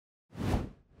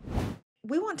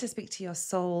We want to speak to your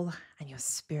soul and your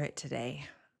spirit today.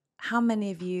 How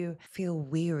many of you feel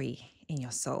weary in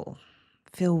your soul,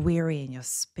 feel weary in your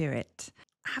spirit?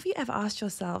 Have you ever asked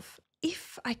yourself,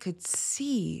 if I could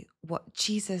see what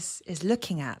Jesus is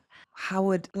looking at, how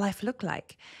would life look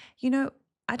like? You know,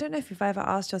 I don't know if you've ever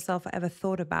asked yourself or ever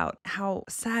thought about how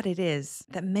sad it is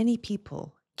that many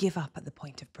people give up at the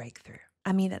point of breakthrough.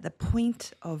 I mean, at the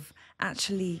point of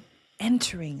actually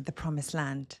entering the promised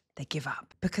land, they give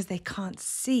up because they can't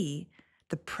see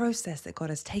the process that God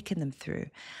has taken them through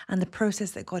and the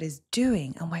process that God is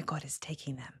doing and where God is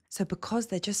taking them. So because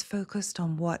they're just focused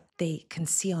on what they can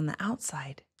see on the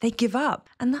outside, they give up.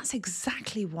 And that's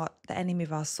exactly what the enemy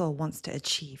of our soul wants to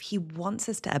achieve. He wants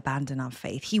us to abandon our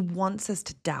faith. He wants us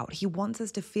to doubt. He wants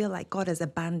us to feel like God has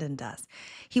abandoned us.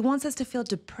 He wants us to feel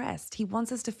depressed. He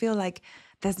wants us to feel like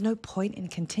there's no point in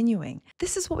continuing.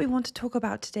 This is what we want to talk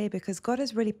about today because God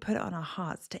has really put it on our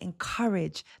hearts to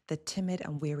encourage the timid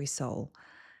and weary soul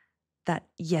that,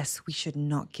 yes, we should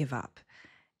not give up.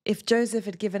 If Joseph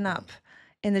had given up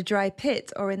in the dry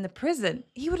pit or in the prison,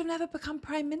 he would have never become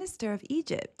prime minister of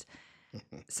Egypt.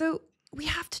 So we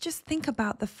have to just think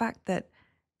about the fact that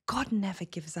God never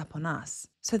gives up on us.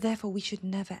 So therefore, we should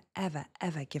never, ever,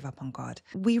 ever give up on God.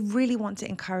 We really want to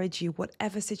encourage you,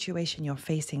 whatever situation you're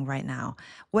facing right now,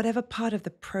 whatever part of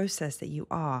the process that you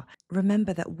are,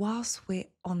 remember that whilst we're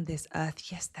on this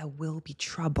earth, yes, there will be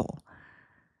trouble.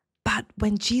 But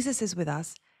when Jesus is with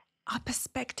us, our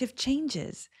perspective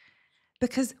changes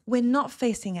because we're not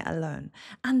facing it alone.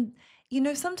 And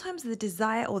sometimes the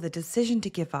desire or the decision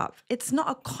to give up, it's not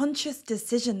a conscious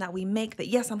decision that we make that,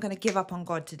 yes, I'm going to give up on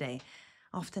God today.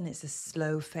 Often it's a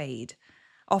slow fade.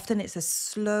 Often it's a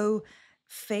slow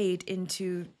fade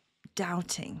into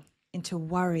doubting, into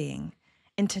worrying,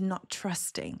 into not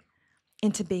trusting,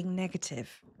 into being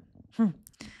negative.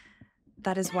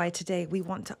 That is why today we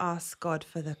want to ask God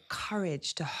for the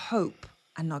courage to hope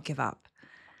and not give up.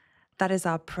 That is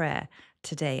our prayer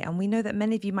today. And we know that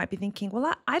many of you might be thinking,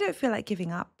 well, I don't feel like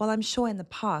giving up. Well, I'm sure in the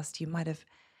past you might have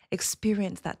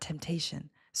experienced that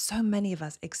temptation. So many of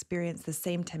us experience the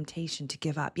same temptation to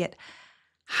give up. Yet,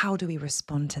 how do we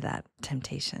respond to that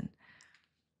temptation?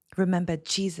 Remember,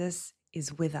 Jesus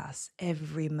is with us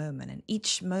every moment. And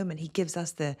each moment he gives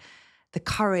us the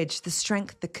courage, the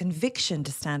strength, the conviction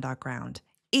to stand our ground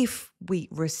if we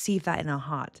receive that in our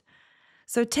heart.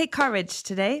 So take courage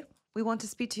today. We want to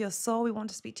speak to your soul. We want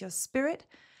to speak to your spirit.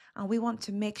 And we want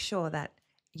to make sure that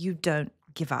you don't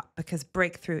give up because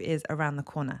breakthrough is around the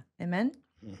corner. Amen?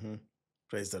 Mm-hmm.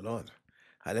 Praise the Lord.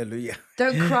 Hallelujah.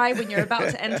 Don't cry when you're about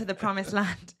to enter the promised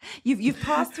land. You've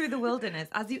passed through the wilderness.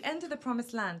 As you enter the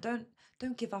promised land,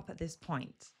 don't give up at this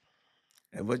point.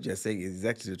 And what you're saying is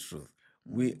exactly the truth.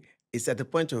 It's at the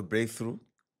point of breakthrough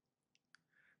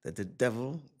that the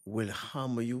devil will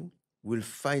harm you, will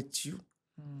fight you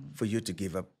for you to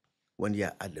give up when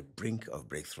you're at the brink of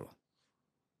breakthrough.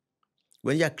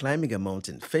 When you're climbing a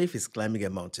mountain, faith is climbing a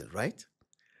mountain, right?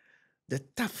 The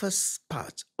toughest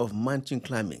part of mountain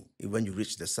climbing is when you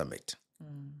reach the summit.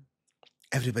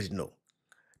 Everybody know.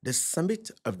 The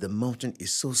summit of the mountain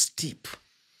is so steep.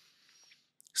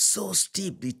 So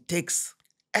steep, it takes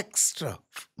extra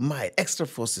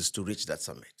forces to reach that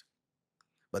summit.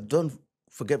 But don't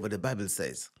forget what the Bible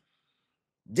says.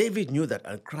 David knew that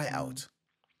and cried out.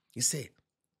 He said,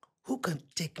 who can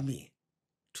take me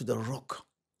to the rock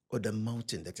or the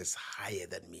mountain that is higher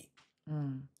than me?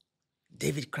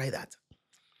 David cried that.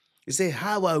 He said,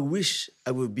 how I wish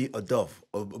I would be a dove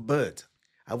or a bird.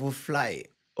 I will fly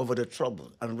over the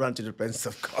trouble and run to the presence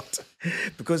of God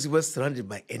because he was surrounded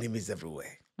by enemies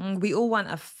everywhere. We all want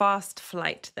a fast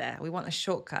flight there. We want a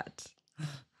shortcut.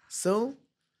 So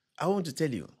I want to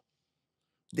tell you,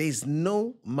 there is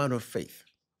no man of faith,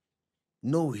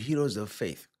 no heroes of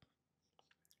faith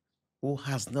who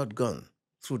has not gone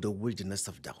through the wilderness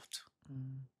of doubt.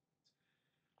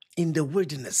 In the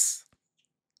wilderness,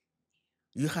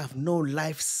 you have no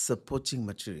life-supporting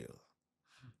material.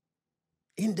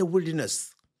 In the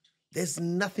wilderness, there's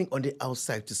nothing on the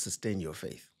outside to sustain your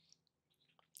faith.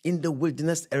 In the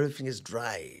wilderness, everything is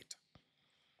dried.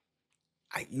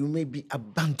 You may be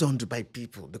abandoned by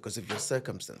people because of your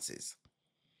circumstances.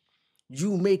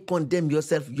 You may condemn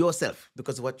yourself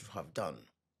because of what you have done.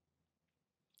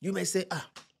 You may say,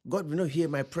 God will not hear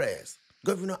my prayers.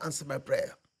 God will not answer my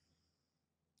prayer.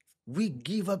 We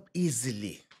give up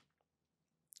easily.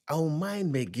 Our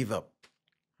mind may give up.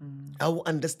 Our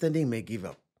understanding may give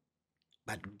up.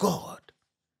 But God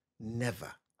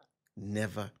never,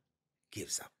 never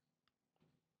gives up.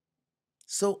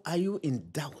 So are you in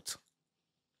doubt?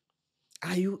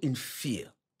 Are you in fear?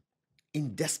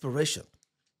 In desperation?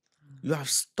 You have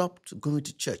stopped going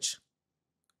to church.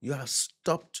 You have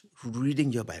stopped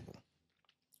reading your Bible.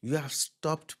 You have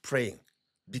stopped praying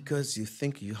because you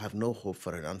think you have no hope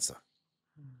for an answer.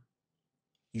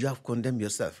 You have condemned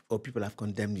yourself, or people have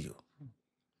condemned you.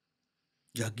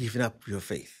 You are giving up your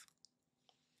faith.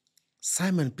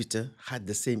 Simon Peter had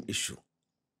the same issue.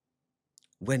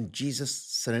 When Jesus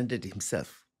surrendered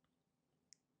himself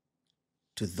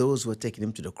to those who were taking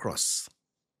him to the cross,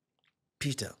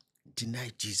 Peter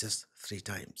denied Jesus 3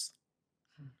 times.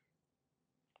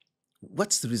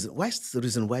 What's the reason? What's the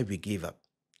reason why we give up?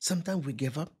 Sometimes we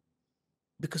give up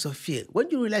because of fear. When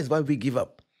you realize why we give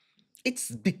up,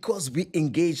 it's because we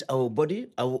engage our body,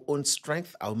 our own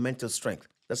strength, our mental strength.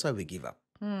 That's why we give up.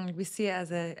 We see it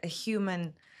as a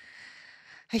human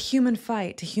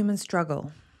fight, a human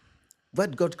struggle.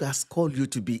 What God has called you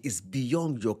to be is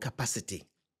beyond your capacity.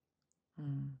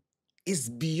 It's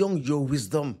beyond your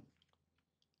wisdom.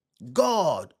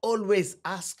 God always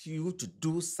asks you to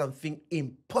do something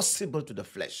impossible to the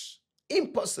flesh.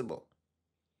 Impossible.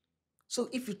 So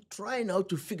if you try now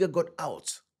to figure God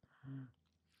out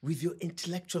with your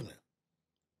intellectual,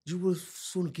 you will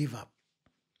soon give up.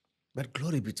 But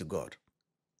glory be to God.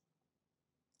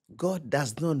 God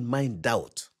does not mind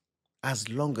doubt as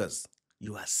long as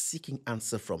you are seeking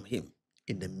answer from him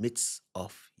in the midst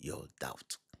of your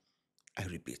doubt. I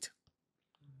repeat.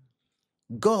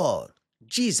 God,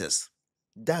 Jesus,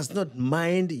 does not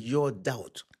mind your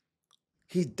doubt.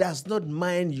 He does not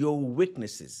mind your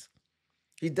weaknesses.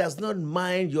 He does not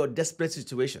mind your desperate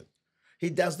situation. He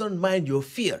does not mind your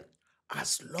fear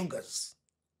as long as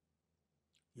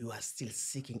you are still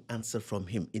seeking answer from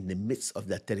him in the midst of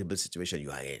that terrible situation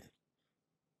you are in.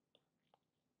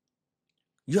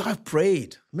 You have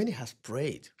prayed. Many have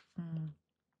prayed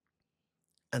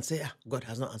and say, God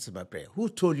has not answered my prayer. Who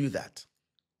told you that?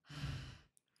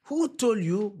 Who told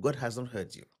you God has not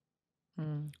heard you?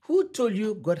 Who told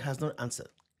you God has not answered?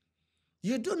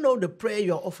 You don't know the prayer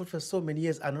you are offered for so many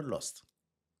years are not lost.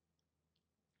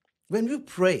 When we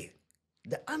pray,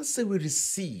 the answer we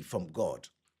receive from God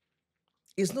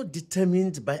is not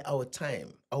determined by our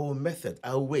time, our method,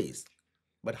 our ways,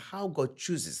 but how God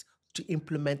chooses to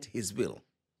implement his will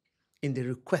in the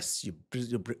requests you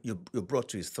brought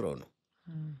to his throne.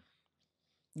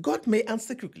 God may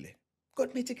answer quickly.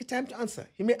 God may take time to answer.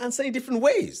 He may answer in different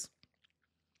ways.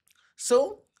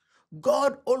 So,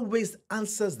 God always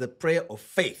answers the prayer of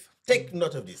faith. Take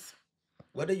note of this,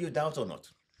 whether you doubt or not.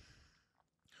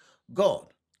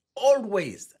 God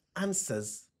always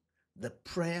answers the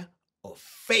prayer of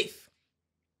faith,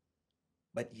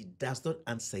 but he does not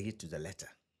answer it to the letter.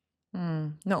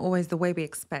 Not always the way we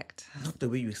expect. Not the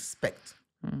way you expect.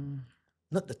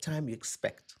 Not the time you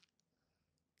expect.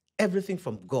 Everything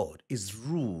from God is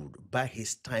ruled by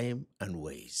his time and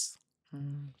ways.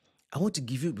 I want to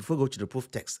give you, before we go to the proof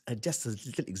text, just a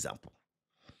little example.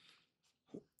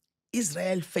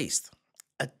 Israel faced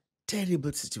a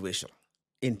terrible situation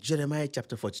in Jeremiah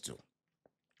chapter 42.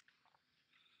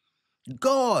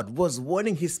 God was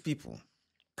warning his people,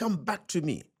 come back to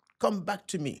me,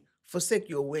 forsake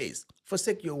your ways,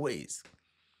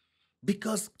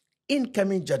 because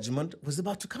incoming judgment was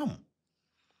about to come.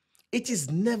 It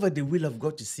is never the will of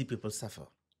God to see people suffer.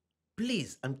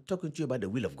 Please, I'm talking to you about the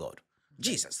will of God.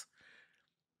 Jesus.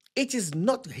 It is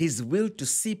not his will to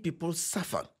see people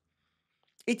suffer.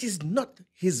 It is not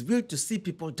his will to see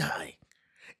people die.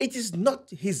 It is not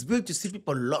his will to see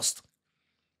people lost.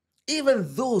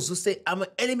 Even those who say, I'm an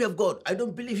enemy of God, I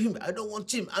don't believe him, I don't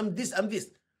want him, I'm this.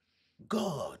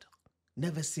 God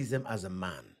never sees them as a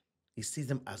man. He sees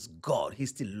them as God. He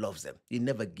still loves them. He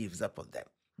never gives up on them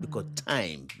because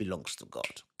time belongs to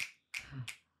God.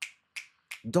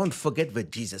 Don't forget what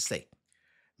Jesus said.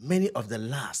 Many of the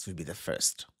last will be the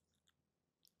first.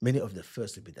 Many of the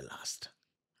first will be the last.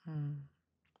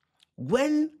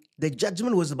 When the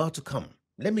judgment was about to come,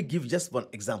 let me give just one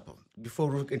example before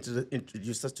we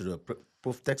introduce us to the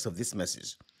proof text of this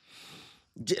message.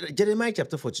 Jeremiah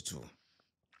chapter 42.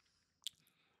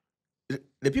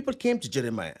 The people came to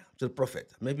Jeremiah, to the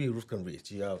prophet. Maybe Ruth can read.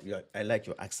 I like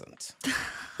your accent.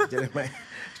 Jeremiah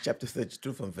chapter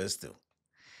 32 from verse 2.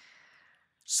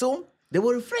 So they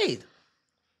were afraid.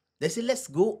 They said, let's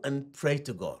go and pray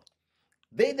to God.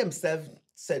 They themselves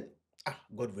said,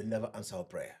 God will never answer our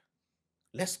prayer.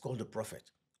 Let's call the prophet.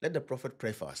 Let the prophet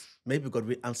pray for us. Maybe God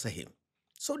will answer him.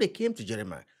 So they came to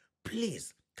Jeremiah.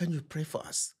 Please, can you pray for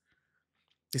us?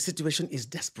 The situation is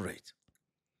desperate.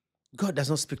 God does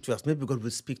not speak to us. Maybe God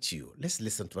will speak to you. Let's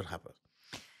listen to what happened.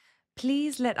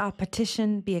 Please let our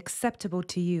petition be acceptable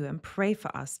to you and pray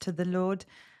for us to the Lord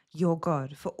your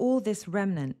God for all this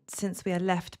remnant, since we are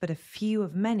left but a few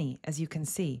of many, as you can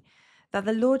see. that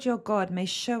the Lord your God may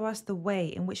show us the way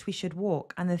in which we should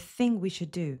walk and the thing we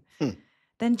should do.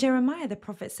 Then Jeremiah the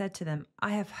prophet said to them,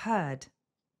 I have heard,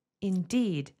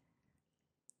 indeed.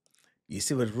 You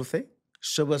see what Ruth said?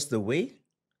 Show us the way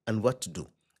and what to do.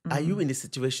 Are you in a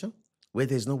situation where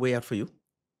there's no way out for you?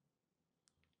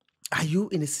 Are you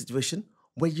in a situation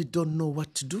where you don't know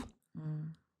what to do?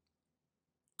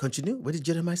 Continue. What did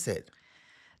Jeremiah say?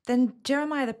 Then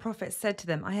Jeremiah the prophet said to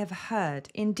them, I have heard,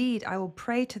 indeed, I will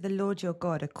pray to the Lord your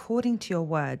God according to your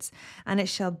words, and it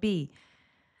shall be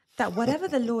that whatever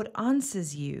the Lord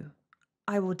answers you,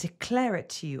 I will declare it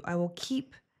to you. I will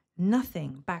keep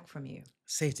nothing back from you.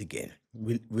 Say it again.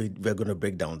 We're going to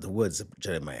break down the words of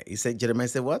Jeremiah. Jeremiah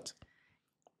said what?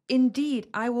 Indeed,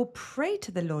 I will pray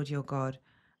to the Lord your God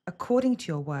according to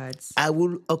your words. I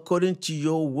will, according to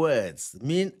your words,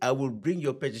 mean I will bring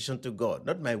your petition to God.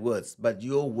 Not my words, but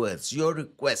your words, your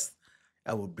request.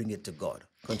 I will bring it to God.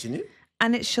 Continue.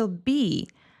 And it shall be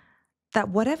that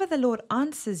whatever the Lord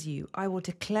answers you, I will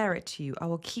declare it to you. I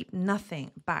will keep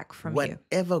nothing back from you.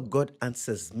 Whatever God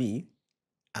answers me,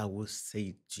 I will say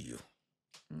it to you.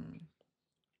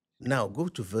 Now go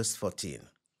to verse 14.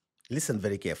 Listen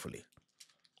very carefully.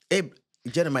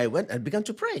 Jeremiah went and began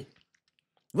to pray.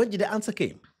 When did the answer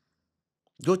came?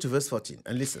 Go to verse 14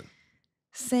 and listen.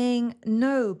 Saying,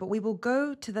 no, but we will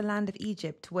go to the land of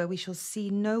Egypt, where we shall see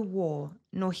no war,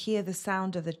 nor hear the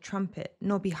sound of the trumpet,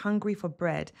 nor be hungry for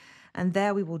bread, and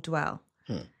there we will dwell.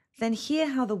 Then hear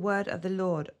how the word of the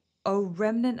Lord, O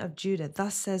remnant of Judah,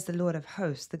 thus says the Lord of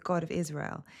hosts, the God of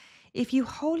Israel. If you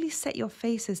wholly set your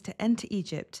faces to enter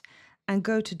Egypt and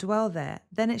go to dwell there,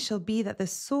 then it shall be that the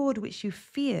sword which you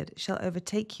feared shall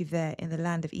overtake you there in the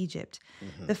land of Egypt.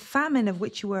 The famine of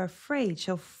which you were afraid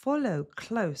shall follow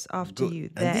close after you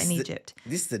there in Egypt.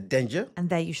 This is the danger. And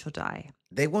there you shall die.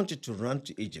 They wanted to run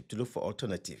to Egypt to look for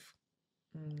alternative.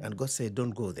 And God said,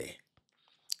 don't go there.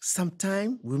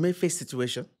 Sometime we may face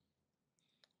situation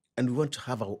and we want to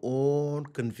have our own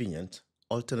convenient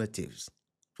alternatives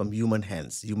from human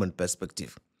hands, human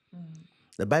perspective.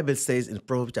 The Bible says in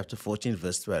Proverbs chapter 14,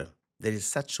 verse 12, there is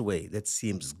such a way that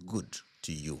seems good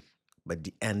to you, but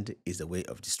the end is a way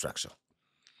of destruction.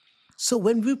 So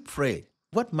when we pray,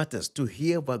 what matters? To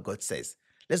hear what God says.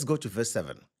 Let's go to verse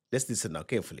 7. Let's listen now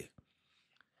carefully.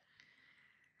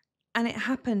 And it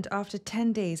happened after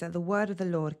 10 days that the word of the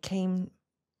Lord came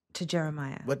to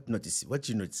Jeremiah. What do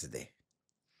you notice there?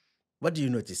 What do you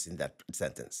notice in that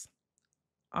sentence?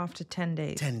 After 10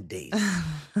 days. 10 days.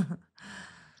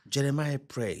 Jeremiah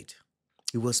prayed.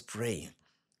 He was praying.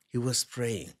 He was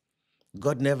praying.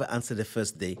 God never answered the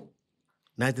first day,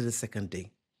 neither the second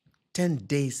day. 10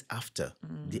 days after,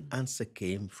 the answer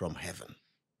came from heaven.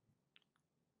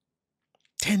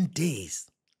 10 days.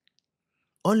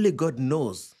 Only God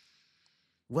knows.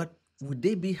 What would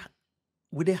they be?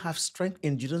 Would they have strength,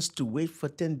 endurance to wait for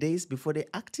 10 days before they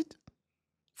acted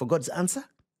for God's answer?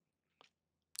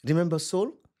 Remember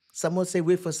Saul? Someone say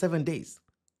wait for 7 days.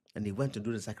 And he went to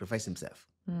do the sacrifice himself.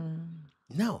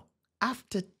 Now,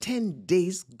 after 10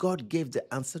 days, God gave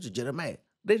the answer to Jeremiah.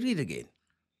 Let's read again.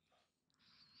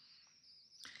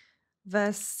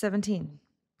 Verse 17,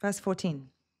 verse 14.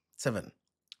 7.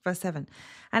 Verse 7.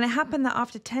 And it happened that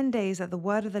after 10 days that the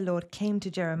word of the Lord came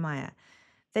to Jeremiah.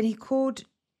 Then he called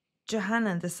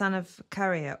Johanan, the son of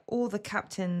Kareah, all the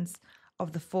captains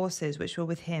of the forces which were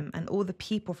with him, and all the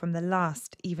people from the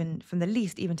least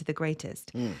even to the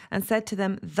greatest, and said to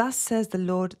them, thus says the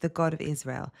Lord, the God of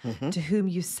Israel, to whom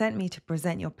you sent me to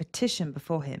present your petition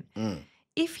before him.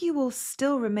 If you will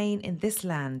still remain in this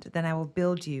land, then I will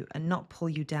build you and not pull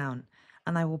you down,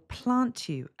 and I will plant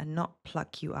you and not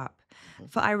pluck you up.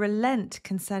 For I relent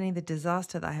concerning the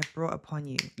disaster that I have brought upon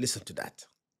you. Listen to that.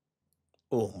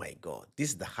 Oh my God, this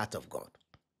is the heart of God.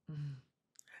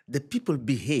 The people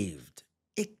behaved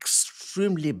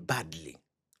extremely badly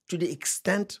to the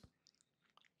extent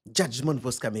judgment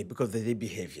was coming because of their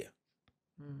behavior.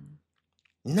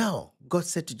 Now, God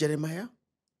said to Jeremiah,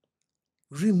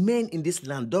 remain in this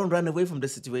land. Don't run away from the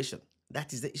situation.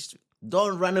 That is the issue.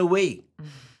 Don't run away.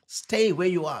 Stay where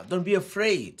you are. Don't be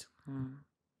afraid.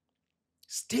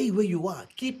 Stay where you are.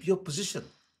 Keep your position.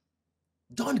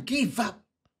 Don't give up.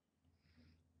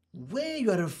 Where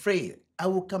you are afraid, I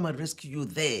will come and rescue you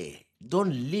there.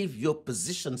 Don't leave your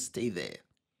position. Stay there.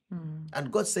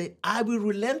 And God said, I will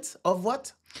relent of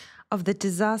what? Of the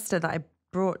disaster that I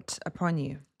brought upon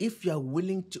you. If you are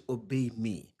willing to obey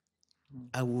me,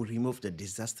 I will remove the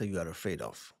disaster you are afraid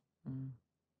of.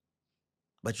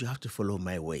 But you have to follow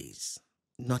my ways,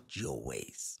 not your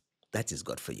ways. That is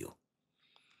God for you.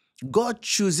 God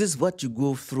chooses what you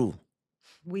go through.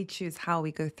 We choose how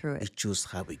we go through We it. choose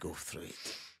how we go through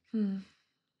it.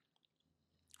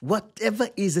 Whatever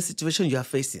is the situation you are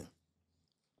facing,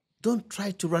 don't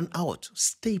try to run out.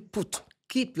 Stay put.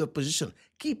 Keep your position.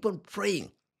 Keep on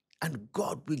praying. And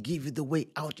God will give you the way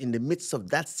out in the midst of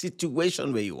that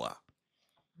situation where you are.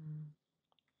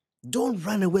 Don't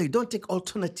run away. Don't take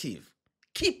alternative.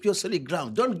 Keep your solid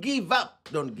ground. Don't give up.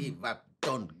 Don't give up.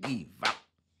 Don't give up.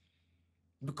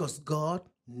 Because God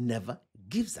never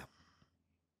gives up.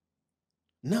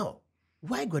 Now,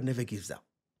 why God never gives up?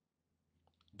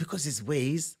 Because his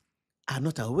ways are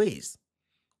not our ways.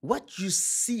 What you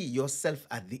see yourself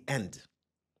at the end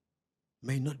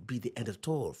may not be the end at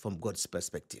all from God's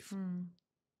perspective.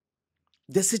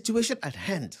 The situation at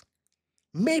hand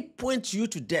may point you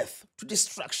to death, to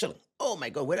destruction. Oh my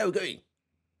God, where are we going?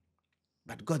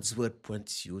 But God's word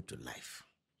points you to life.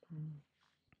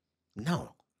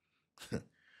 Now,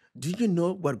 do you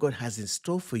know what God has in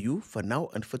store for you for now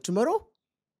and for tomorrow?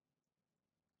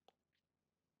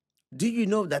 Do you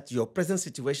know that your present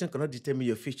situation cannot determine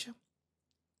your future?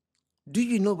 Do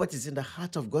you know what is in the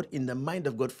heart of God, in the mind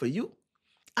of God for you?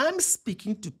 I'm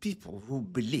speaking to people who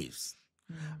believes.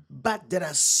 But there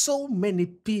are so many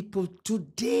people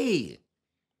today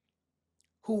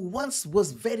who once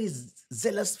was very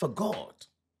zealous for God,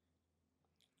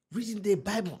 reading the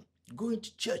Bible, going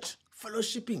to church,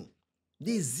 fellowshipping.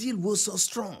 Their zeal was so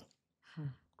strong.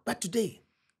 But today,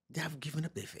 they have given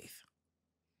up their faith.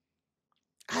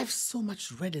 I've so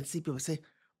much read and see people say,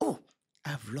 oh,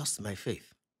 I've lost my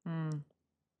faith.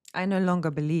 I no longer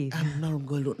believe. I no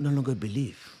longer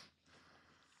believe.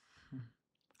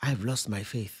 I've lost my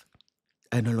faith.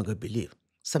 I no longer believe.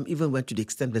 Some even went to the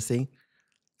extent of saying,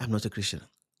 I'm not a Christian.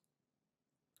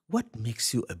 What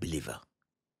makes you a believer?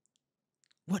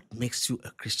 What makes you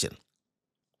a Christian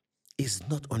is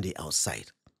not on the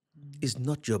outside. It's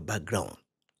not your background.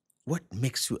 What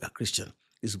makes you a Christian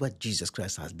is what Jesus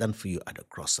Christ has done for you at the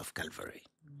cross of Calvary.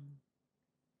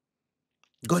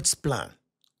 God's plan,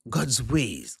 God's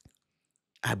ways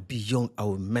are beyond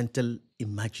our mental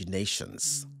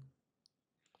imaginations.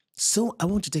 So I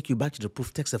want to take you back to the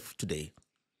proof text of today.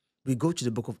 We go to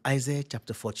the book of Isaiah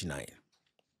chapter 49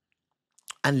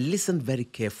 and listen very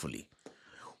carefully.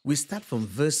 We start from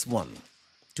verse 1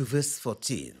 to verse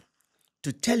 14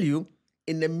 to tell you,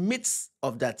 in the midst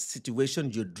of that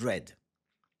situation you dread,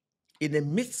 in the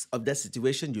midst of that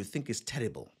situation you think is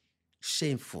terrible,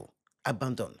 shameful,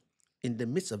 abandoned, in the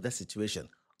midst of that situation,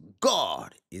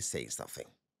 God is saying something.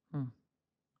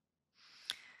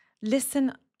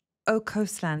 Listen, O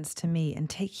coastlands, to me, and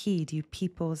take heed, you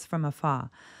peoples from afar.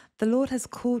 The Lord has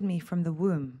called me from the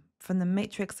womb, from the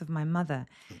matrix of my mother.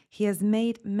 He has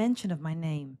made mention of my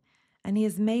name, and he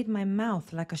has made my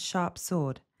mouth like a sharp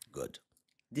sword. Good.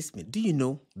 This means, do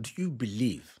you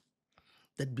believe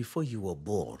that before you were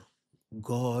born,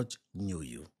 God knew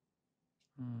you?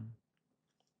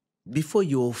 Before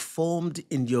you were formed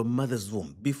in your mother's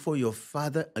womb, before your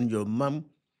father and your mom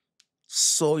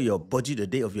saw your body the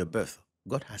day of your birth,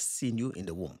 God has seen you in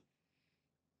the womb.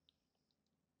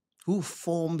 Who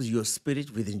forms your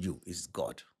spirit within you is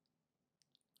God.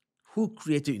 Who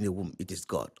created you in the womb? It is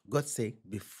God. God said,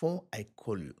 before I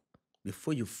call you,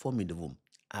 before you form in the womb,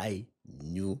 I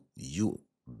knew you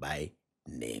by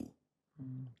name.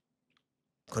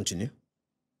 Continue.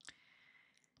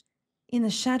 In the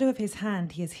shadow of his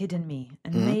hand he has hidden me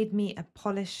and made me a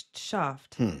polished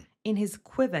shaft. In his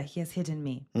quiver he has hidden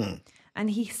me. And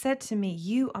he said to me,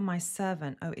 you are my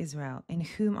servant, O Israel, in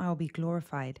whom I will be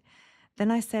glorified.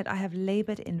 Then I said, I have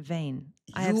labored in vain.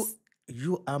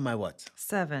 You are my what?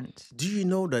 Servant. Do you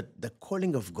know that the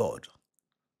calling of God,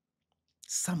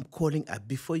 some calling are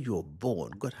before you are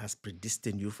born, God has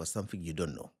predestined you for something you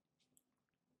don't know.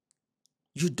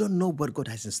 You don't know what God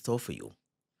has in store for you.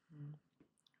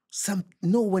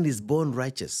 No one is born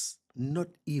righteous, not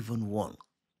even one.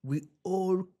 We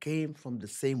all came from the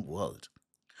same world.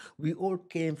 We all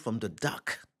came from the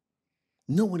dark.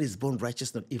 No one is born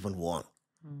righteous, not even one.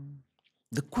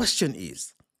 The question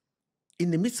is,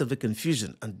 in the midst of the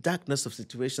confusion and darkness of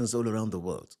situations all around the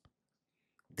world,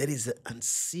 there is an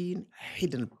unseen,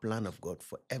 hidden plan of God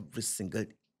for every single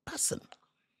person.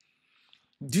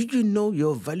 Do you know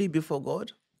your value before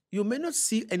God? You may not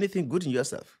see anything good in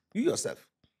yourself. You yourself.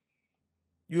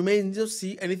 You may not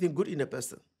see anything good in a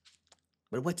person.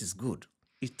 But what is good?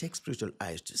 It takes spiritual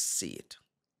eyes to see it.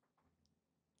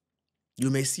 You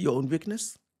may see your own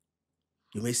weakness.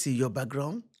 You may see your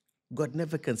background. God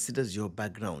never considers your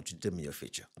background to determine your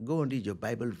future. Go and read your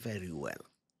Bible very well.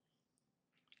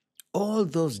 All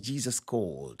those Jesus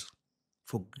called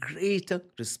for greater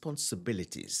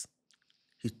responsibilities,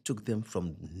 he took them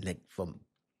from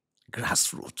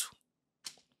grassroots.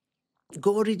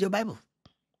 Go read your Bible.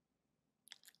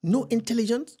 No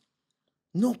intelligence,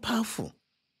 No powerful.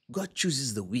 God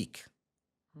chooses the weak.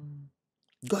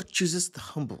 God chooses the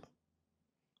humble.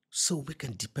 So we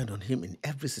can depend on him in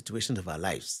every situation of our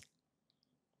lives.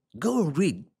 Go and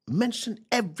read. Mention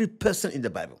every person in the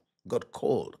Bible God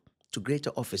called to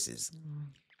greater offices.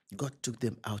 God took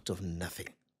them out of nothing.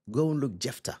 Go and look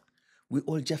Jephthah. We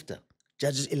all Jephthah.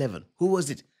 Judges 11. Who was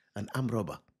it? An armed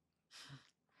robber.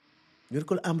 You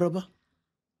recall armed robber?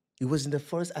 He was in the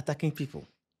forest attacking people.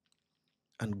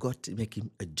 And God to make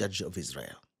him a judge of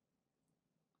Israel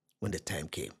when the time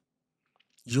came.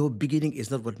 Your beginning is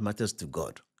not what matters to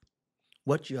God.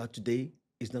 What you are today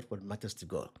is not what matters to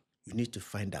God. You need to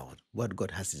find out what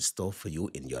God has in store for you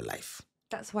in your life.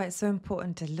 That's why it's so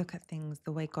important to look at things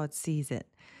the way God sees it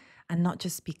and not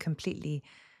just be completely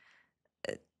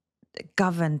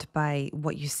governed by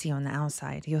what you see on the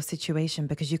outside, your situation,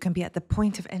 because you can be at the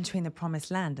point of entering the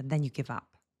promised land and then you give up.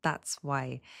 That's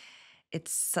why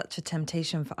it's such a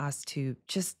temptation for us to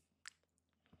just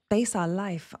base our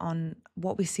life on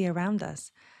what we see around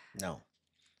us. Now,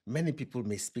 many people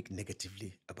may speak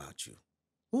negatively about you.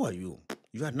 Who are you?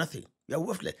 You are nothing. You are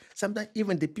worthless. Sometimes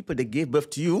even the people that gave birth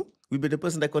to you will be the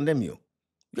person that condemn you.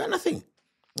 You are nothing.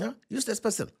 Yeah? Useless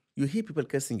person. You hear people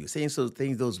cursing you, saying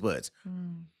those words.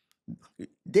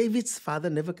 David's father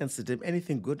never considered him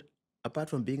anything good apart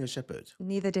from being a shepherd.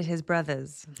 Neither did his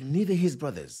brothers. Neither his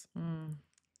brothers.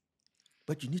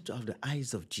 But you need to have the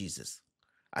eyes of Jesus.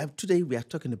 Today we are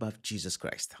talking about Jesus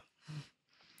Christ.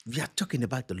 We are talking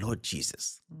about the Lord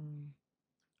Jesus.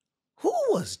 Who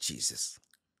was Jesus?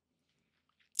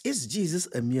 Is Jesus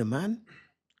a mere man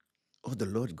or the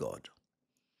Lord God?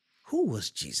 Who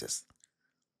was Jesus?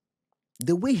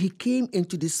 The way he came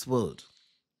into this world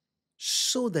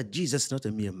showed that Jesus is not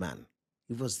a mere man.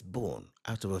 He was born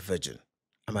out of a virgin.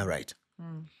 Am I right?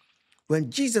 When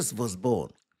Jesus was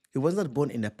born, he was not born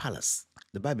in a palace.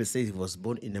 The Bible says he was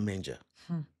born in a manger.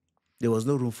 There was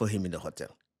no room for him in the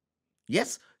hotel.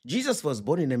 Yes, Jesus was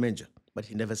born in a manger, but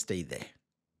he never stayed there.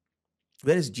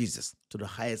 Where is Jesus? To the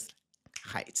highest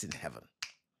heights in heaven.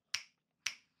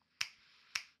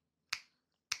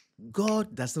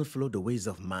 God does not follow the ways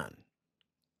of man.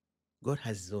 God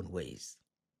has his own ways.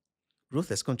 Ruth,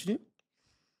 let's continue.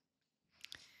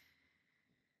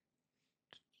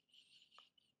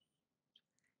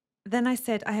 Then I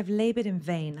said, I have labored in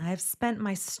vain. I have spent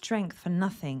my strength for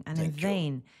nothing and in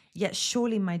vain. Yet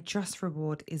surely my just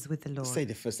reward is with the Lord. Say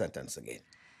the first sentence again.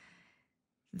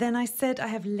 Then I said, I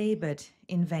have labored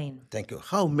in vain. Thank you.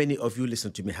 How many of you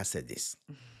listen to me have said this?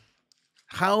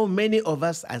 How many of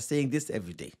us are saying this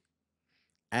every day?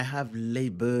 I have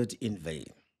labored in vain.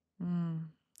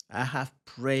 I have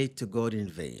prayed to God in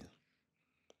vain.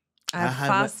 I've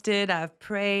fasted, I've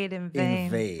prayed in vain. In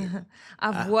vain.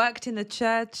 I've worked in the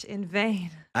church in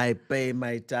vain. I pay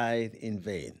my tithe in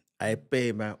vain. I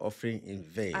pay my offering in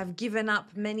vain. I've given up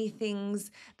many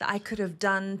things that I could have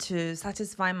done to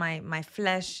satisfy my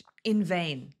flesh in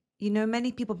vain. You know,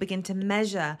 many people begin to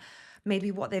measure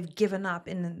maybe what they've given up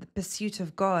in the pursuit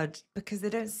of God because they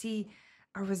don't see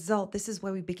a result. This is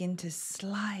where we begin to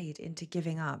slide into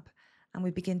giving up, and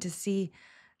we begin to see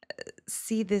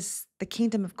this, the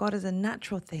kingdom of God, as a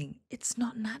natural thing. It's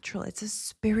not natural. It's a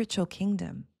spiritual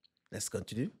kingdom. Let's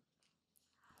continue.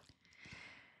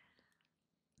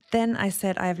 Then I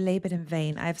said, I have labored in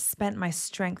vain. I have spent my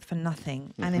strength for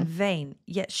nothing and in vain.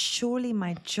 Yet surely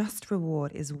my just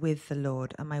reward is with the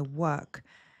Lord and my work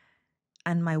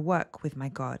with my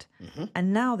God.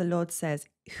 And now the Lord says,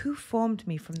 who formed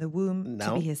me from the womb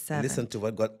to be his servant? Listen to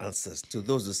what God answers to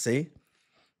those who say,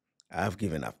 I have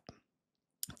given up.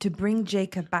 To bring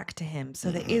Jacob back to him,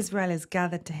 so that Israel is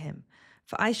gathered to him.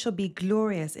 For I shall be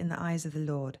glorious in the eyes of the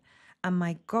Lord, and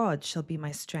my God shall be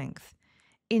my strength.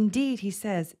 Indeed, he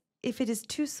says, if it is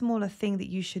too small a thing that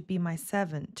you should be my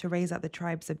servant to raise up the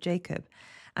tribes of Jacob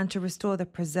and to restore the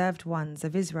preserved ones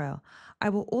of Israel, I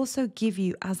will also give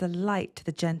you as a light to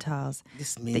the Gentiles,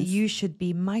 This means that you should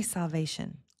be my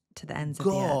salvation to the ends of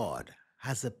the earth. God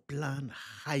has a plan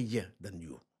higher than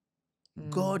you.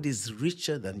 God is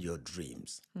richer than your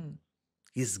dreams.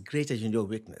 He's greater than your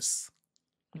weakness.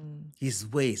 His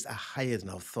ways are higher than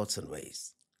our thoughts and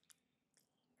ways.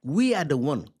 We are the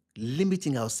one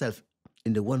limiting ourselves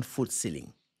in the 1 foot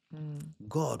ceiling.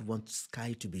 God wants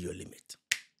sky to be your limit.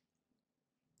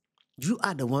 You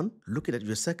are the one looking at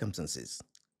your circumstances,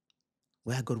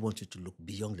 where God wants you to look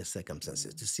beyond the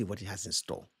circumstances to see what he has in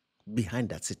store behind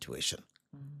that situation.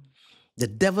 The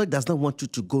devil does not want you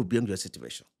to go beyond your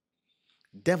situation.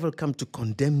 Devil come to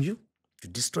condemn you, to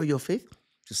destroy your faith,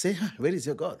 to say, where is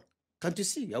your God? Can't you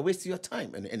see? You're wasting your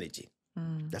time and energy.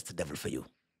 That's the devil for you.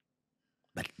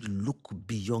 But look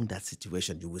beyond that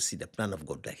situation. You will see the plan of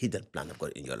God, the hidden plan of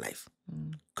God in your life.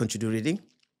 Continue reading.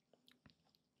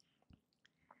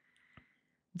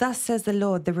 Thus says the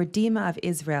Lord, the Redeemer of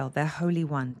Israel, their Holy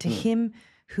One, to him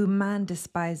whom man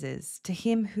despises, to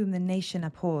him whom the nation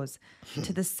abhors,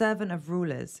 to the servant of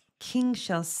rulers, kings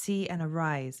shall see and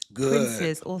arise, Good.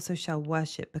 princes also shall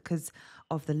worship, because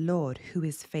of the Lord who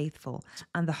is faithful,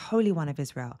 and the Holy One of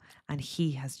Israel, and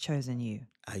he has chosen you.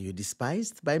 Are you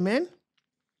despised by men?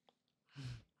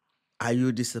 Are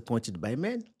you disappointed by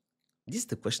men? This is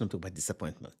the question I'm talking about,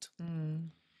 disappointment.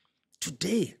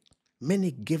 Today,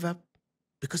 many give up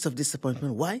because of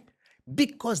disappointment. Why?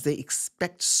 Because they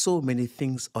expect so many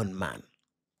things on man.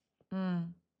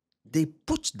 They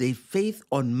put their faith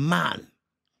on man,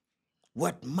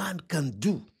 what man can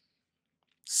do.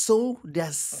 So they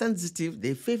are sensitive.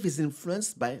 Their faith is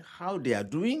influenced by how they are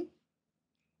doing.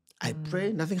 I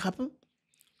pray, nothing happened.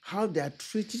 How they are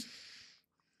treated,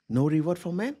 no reward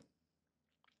for man.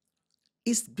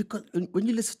 It's because when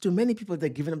you listen to many people that are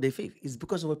giving up their faith, it's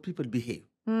because of what people behave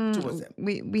towards them.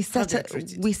 We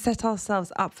set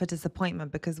ourselves up for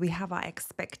disappointment because we have our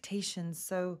expectations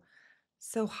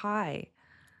so high.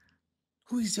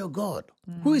 Who is your God?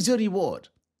 Who is your reward?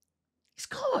 It's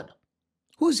God.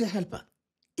 Who is your helper?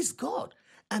 It's God.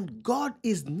 And God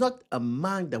is not a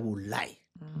man that will lie.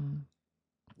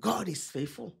 God is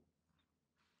faithful.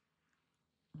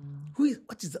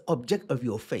 What is the object of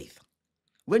your faith?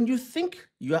 When you think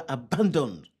you are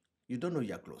abandoned, you don't know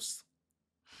you are close.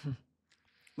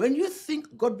 When you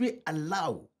think God will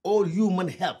allow all human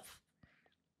help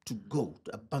to go,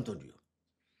 to abandon you,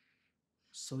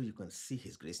 so you can see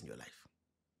his grace in your life.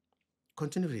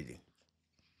 Continue reading.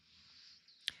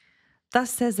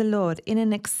 Thus says the Lord, in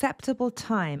an acceptable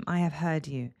time I have heard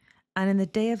you, and in the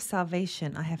day of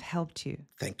salvation I have helped you.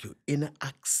 Thank you. In an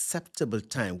acceptable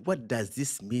time, what does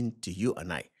this mean to you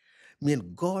and I?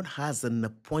 Mean God has an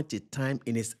appointed time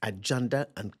in his agenda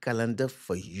and calendar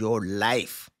for your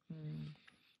life.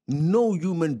 No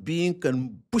human being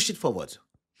can push it forward.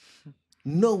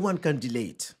 No one can delay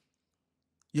it.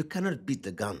 You cannot beat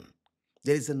the gun.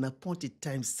 There is an appointed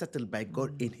time settled by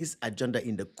God in his agenda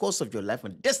in the course of your life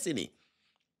and destiny,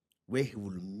 where he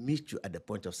will meet you at the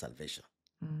point of salvation.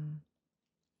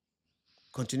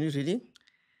 Continue reading.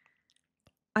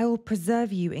 I will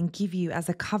preserve you and give you as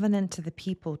a covenant to the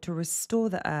people, to restore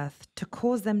the earth, to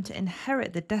cause them to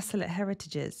inherit the desolate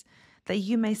heritages, that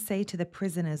you may say to the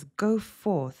prisoners, go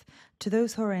forth, to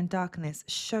those who are in darkness,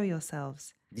 show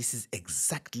yourselves. This is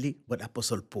exactly what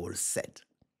Apostle Paul said.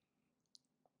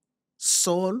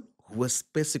 Saul, who was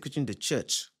persecuting the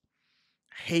church,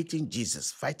 hating Jesus,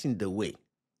 fighting the way,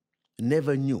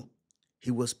 never knew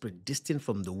he was predestined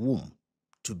from the womb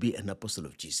to be an apostle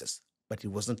of Jesus, but he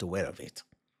wasn't aware of it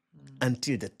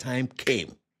until the time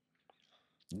came.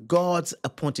 God's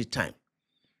appointed time.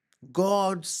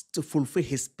 God's to fulfill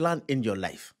his plan in your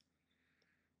life.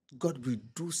 God will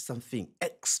do something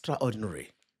extraordinary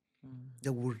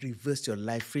that will reverse your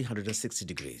life 360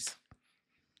 degrees.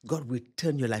 God will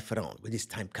turn your life around when his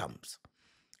time comes.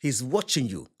 He's watching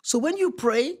you. So when you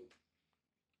pray,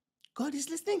 God is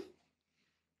listening.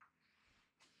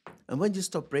 And when you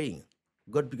stop praying,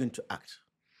 God begins to act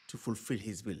to fulfill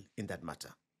his will in that matter.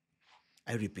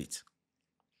 I repeat,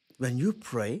 when you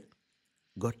pray,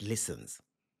 God listens.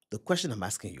 The question I'm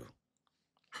asking you,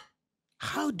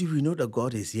 how do we know that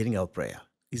God is hearing our prayer?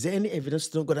 Is there any evidence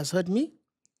to know God has heard me?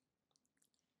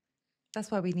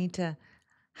 That's why we need to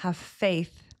have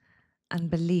faith and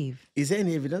believe. Is there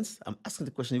any evidence? I'm asking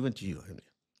the question even to you,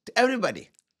 to everybody.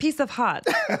 Peace of heart.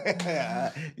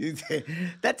 That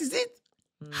is it.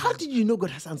 How did you know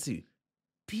God has answered you?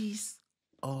 Peace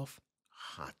of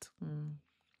heart.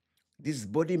 This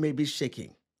body may be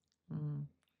shaking.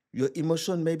 Your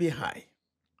emotion may be high.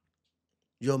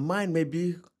 Your mind may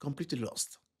be completely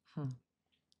lost.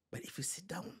 But if you sit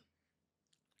down,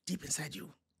 deep inside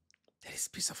you, there is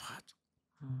peace of heart.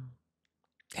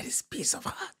 There is peace of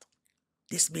heart.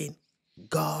 This means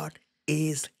God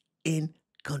is in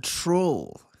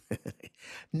control.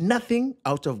 Nothing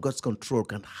out of God's control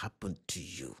can happen to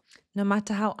you. No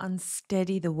matter how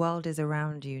unsteady the world is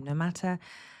around you, no matter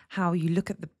how you look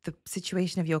at the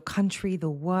situation of your country, the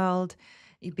world,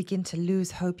 you begin to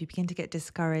lose hope, you begin to get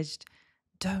discouraged.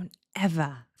 Don't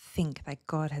ever think that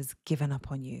God has given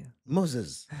up on you.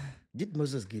 Moses, did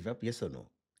Moses give up? Yes or no?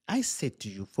 I said to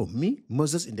you, for me,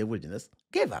 Moses in the wilderness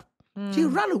gave up. He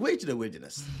ran away to the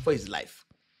wilderness for his life.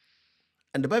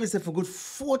 And the Bible said for good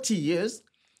 40 years,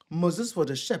 Moses was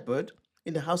a shepherd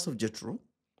in the house of Jethro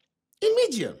in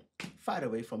Midian, far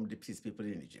away from his people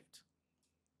in Egypt.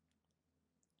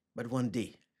 But one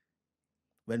day,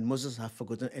 when Moses has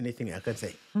forgotten anything, I can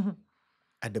say,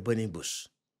 at the burning bush,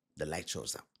 the light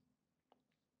shows up.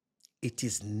 It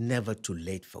is never too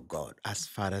late for God as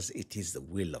far as it is the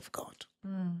will of God.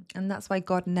 And that's why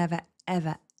God never,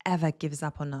 ever, ever gives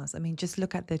up on us. I mean, just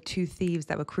look at the two thieves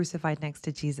that were crucified next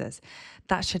to Jesus.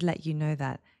 That should let you know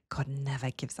that God never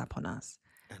gives up on us.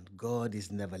 And God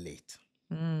is never late.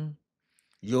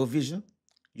 Your vision,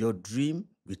 your dream,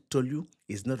 we told you,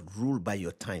 is not ruled by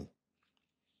your time.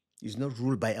 It's not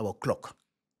ruled by our clock,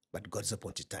 but God's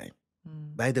appointed time.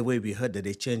 By the way, we heard that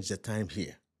they changed the time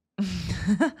here.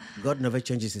 God never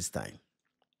changes his time.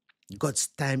 God's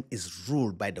time is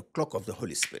ruled by the clock of the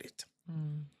Holy Spirit.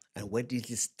 And when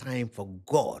it is time for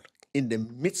God, in the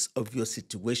midst of your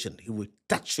situation, he will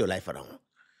touch your life around.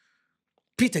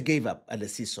 Peter gave up at the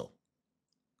seesaw,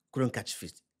 couldn't catch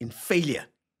fish, in failure,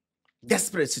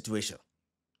 desperate situation.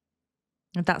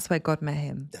 And that's where God met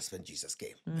him. That's when Jesus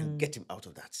came and get him out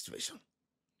of that situation.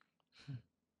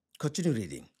 Continue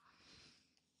reading.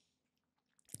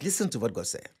 Listen to what God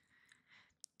said.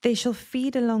 They shall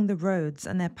feed along the roads,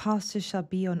 and their pastures shall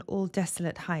be on all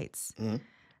desolate heights.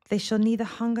 They shall neither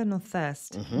hunger nor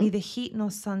thirst, neither heat nor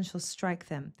sun shall strike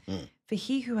them. For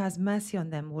he who has mercy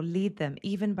on them will lead them,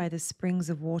 even by the springs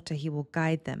of water he will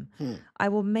guide them. I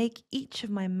will make each of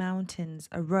my mountains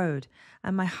a road,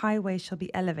 and my highways shall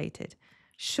be elevated.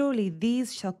 Surely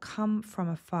these shall come from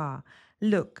afar.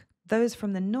 Look, those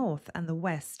from the north and the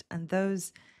west, and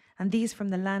these from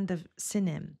the land of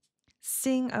Sinim.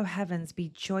 Sing, O heavens, be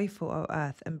joyful, O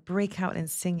earth, and break out in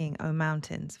singing, O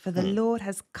mountains. For the Lord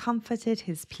has comforted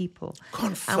his people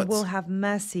and will have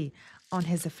mercy on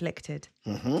his afflicted.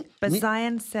 But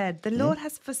Zion said, the Lord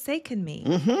has forsaken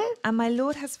me, and my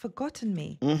Lord has forgotten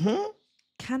me.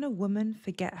 Can a woman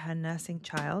forget her nursing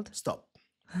child? Stop.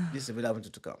 This is what I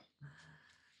wanted to come.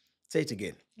 Say it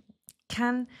again.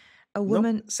 Can a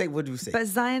woman... No, say what do you say? But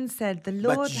Zion said, the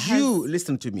Lord has... you,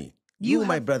 listen to me. You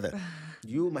my brother.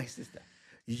 You, my sister,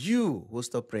 you who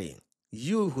stop praying,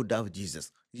 you who doubt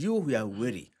Jesus, you who are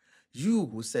weary, you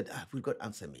who said, will God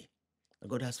answer me?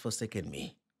 God has forsaken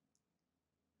me.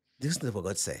 This is what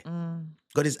God said.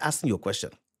 God is asking you a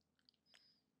question.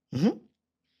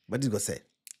 What did God say?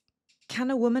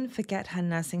 Can a woman forget her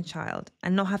nursing child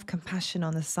and not have compassion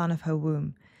on the son of her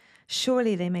womb?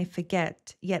 Surely they may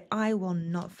forget, yet I will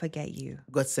not forget you.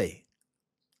 God say,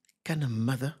 can a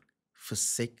mother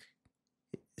forsake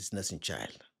his nursing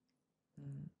child?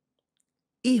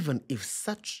 Even if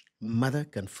such mother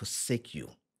can forsake you,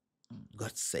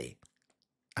 God say,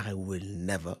 I will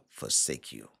never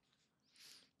forsake you.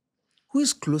 Who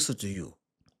is closer to you?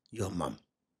 Your mom,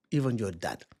 even your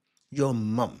dad. Your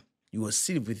mom, you were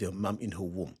seated with your mom in her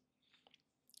womb.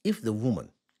 If the woman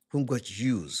whom God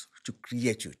used to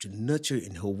create you, to nurture you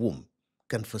in her womb,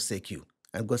 can forsake you,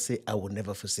 and God say, I will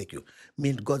never forsake you,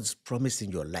 mean God's promise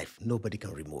in your life, nobody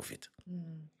can remove it.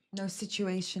 No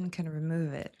situation can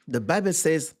remove it. The Bible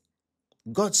says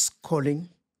God's calling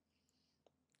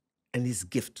and his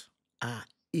gift are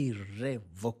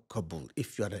irrevocable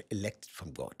if you are elected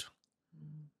from God.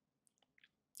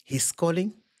 His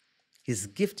calling, his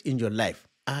gift in your life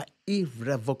are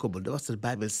irrevocable. That's what the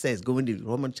Bible says. Go into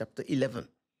Romans chapter 11.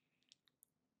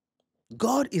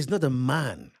 God is not a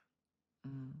man.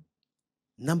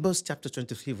 Numbers chapter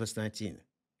 23, verse 19.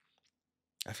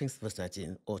 I think it's verse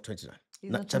 19 or 29.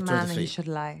 He's not a man that he should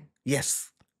lie.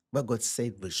 Yes. What God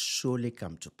said will surely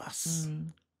come to pass.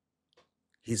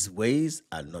 His ways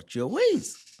are not your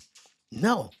ways.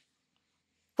 Now,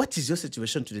 what is your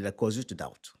situation today that caused you to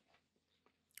doubt?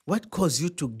 What caused you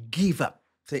to give up?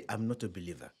 Say, I'm not a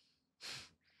believer.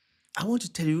 I want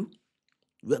to tell you,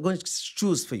 we're going to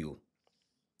choose for you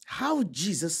how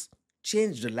Jesus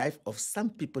changed the life of some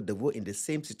people that were in the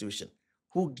same situation,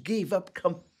 who gave up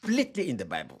completely in the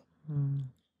Bible.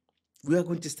 We are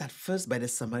going to start first by the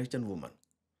Samaritan woman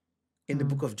in the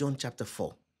book of John chapter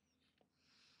 4.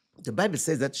 The Bible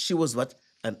says that she was what?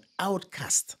 An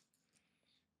outcast.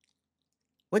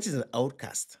 What is an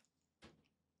outcast?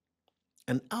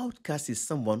 An outcast is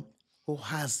someone who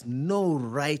has no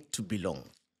right to belong.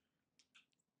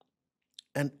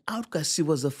 An outcast, she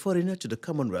was a foreigner to the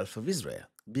Commonwealth of Israel,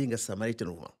 being a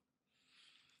Samaritan woman.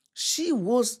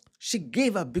 She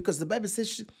gave up because the Bible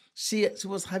says she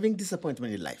was having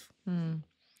disappointment in life.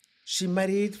 She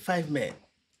married 5 men.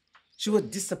 She was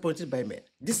disappointed by men.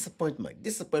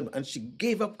 Disappointment, and she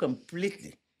gave up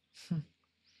completely.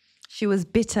 She was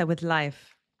bitter with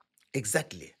life.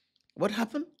 Exactly. What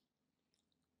happened?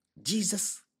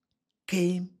 Jesus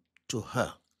came to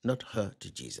her, not her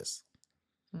to Jesus.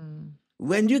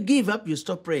 When you give up, you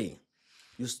stop praying.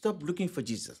 You stop looking for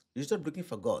Jesus. You stop looking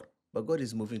for God. But God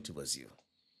is moving towards you.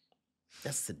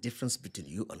 That's the difference between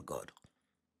you and God.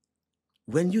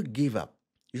 When you give up,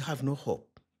 you have no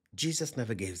hope. Jesus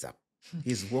never gives up.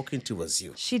 He's walking towards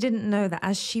you. She didn't know that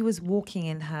as she was walking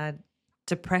in her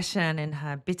depression, in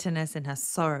her bitterness, in her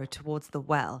sorrow towards the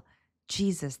well,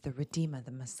 Jesus, the Redeemer,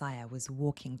 the Messiah, was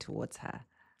walking towards her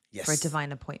for a Yes.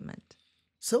 divine appointment.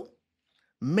 So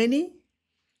many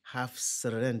have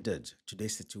surrendered to their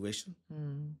situation,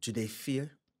 to their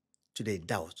fear, to their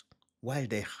doubt, while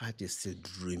their heart is still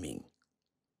dreaming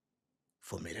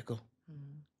for miracle,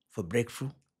 for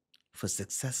breakthrough, for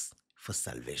success, for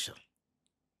salvation.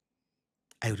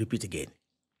 I repeat again.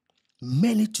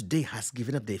 Many today has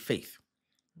given up their faith.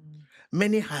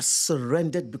 Many has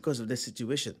surrendered because of their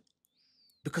situation,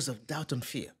 because of doubt and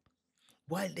fear,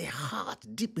 while their heart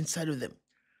deep inside of them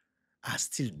are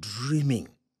still dreaming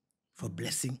for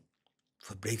blessing,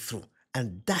 for breakthrough.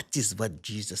 And that is what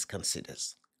Jesus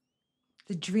considers.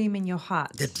 The dream in your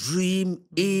heart. The dream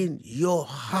in your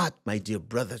heart, my dear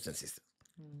brothers and sisters.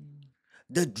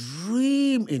 The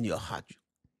dream in your heart.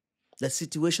 The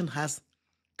situation has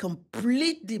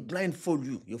completely blindfolded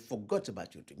you. You forgot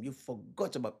about your dream. You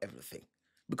forgot about everything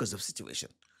because of situation.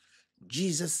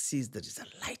 Jesus sees there is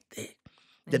a light there.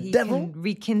 The And he devil can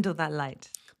rekindle that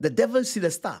light. The devil see the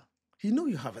star. He know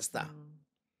you have a star.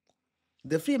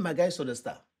 The three Magi saw the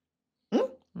star.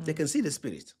 They can see the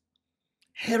spirit.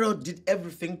 Herod did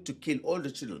everything to kill all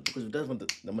the children because he doesn't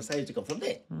want the Messiah to come from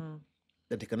there.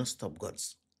 That they cannot stop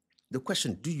God's. The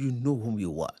question, do you know whom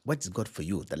you are? What is God for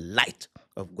you? The light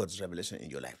of God's revelation in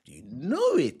your life. Do you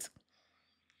know it?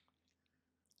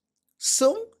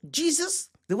 So, Jesus,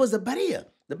 there was a barrier.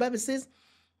 The Bible says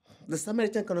the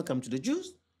Samaritan cannot come to the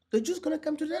Jews cannot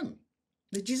come to them.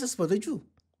 The Jesus for the Jew.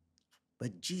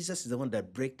 But Jesus is the one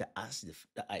that break the ice.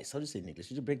 How do you say in English?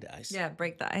 Did you break the ice? Yeah,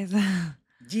 break the ice.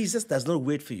 Jesus does not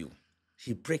wait for you.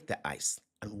 He breaks the ice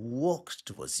and walks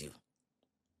towards you.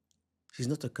 He's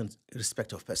not a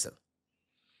respecter of person.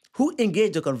 Who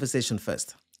engaged the conversation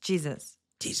first? Jesus.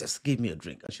 Jesus, give me a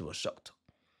drink. And she was shocked.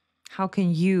 How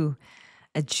can you,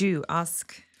 a Jew,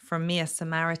 ask from me, a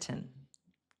Samaritan,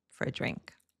 for a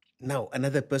drink? Now,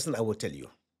 another person I will tell you.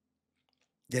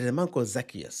 There's a man called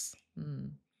Zacchaeus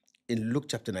in Luke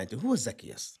chapter 19. Who was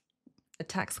Zacchaeus? A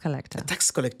tax collector. A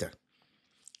tax collector.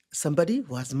 Somebody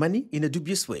who has money in a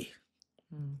dubious way.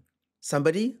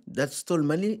 Somebody that stole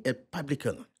money, a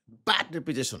publican. Bad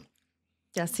reputation.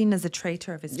 Yeah, seen as a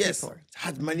traitor of his people.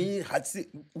 Had money,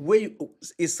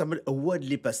 is somebody a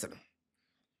worldly person.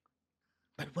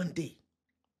 But one day,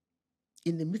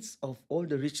 in the midst of all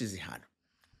the riches he had,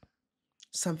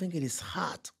 something in his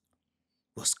heart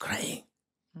was crying.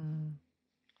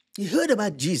 He heard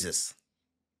about Jesus.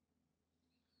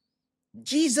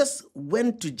 Jesus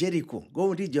went to Jericho. Go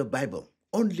read your Bible.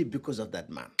 Only because of that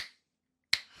man.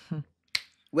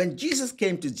 When Jesus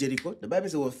came to Jericho, the Bible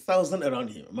says there were 1,000 around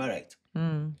him. Am I right?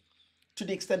 To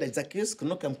the extent that Zacchaeus could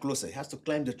not come closer. He has to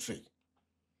climb the tree.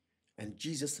 And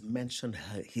Jesus mentioned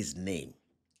his name.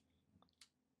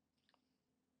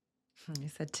 He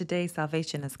said, today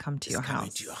salvation has come to your house.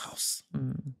 Coming to your house.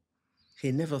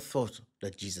 He never thought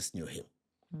that Jesus knew him.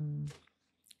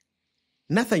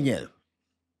 Nathanael,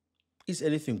 is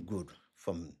anything good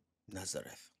from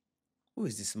Nazareth? Who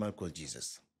is this man called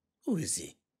Jesus? Who is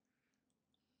he?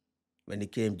 When he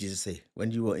came, Jesus said,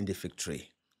 when you were in the fig tree,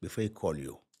 before he called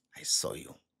you, I saw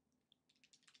you.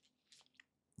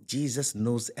 Jesus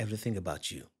knows everything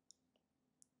about you.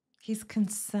 He's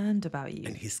concerned about you.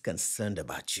 And he's concerned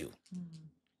about you.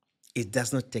 It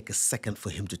does not take a second for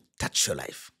him to touch your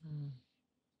life.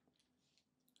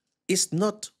 It's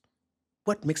not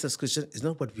what makes us Christian, it's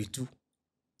not what we do.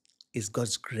 It's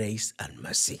God's grace and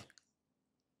mercy.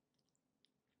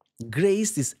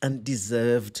 Grace is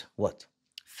undeserved what?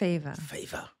 Favor.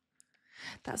 Favor.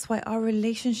 That's why our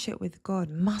relationship with God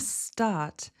must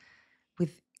start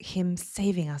with him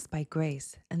saving us by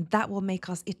grace. And that will make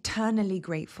us eternally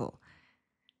grateful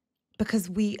because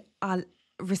we are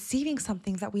receiving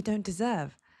something that we don't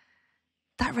deserve.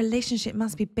 That relationship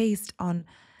must be based on,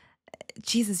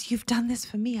 Jesus, you've done this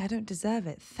for me. I don't deserve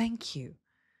it. Thank you.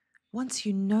 Once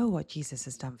you know what Jesus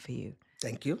has done for you,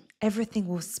 thank you. Everything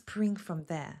will spring from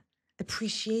there.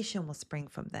 Appreciation will spring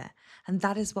from there. And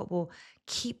that is what will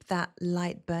keep that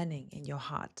light burning in your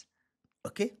heart.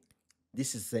 Okay.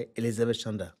 This is Elizabeth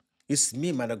Shanda. It's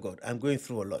me, man of God. I'm going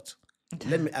through a lot.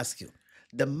 Let me ask you.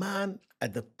 The man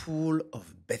at the pool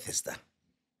of Bethesda,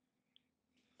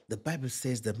 the Bible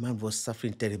says the man was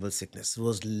suffering terrible sickness. He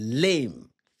was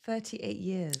lame. 38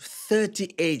 years.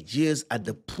 38 years at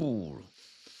the pool.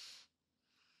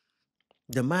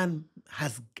 The man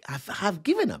have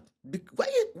given up.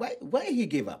 Why he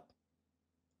gave up?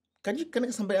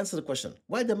 Can somebody answer the question?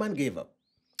 Why the man gave up?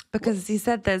 Because he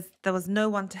said there was no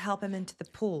one to help him into the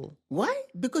pool. Why?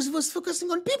 Because he was focusing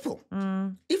on people.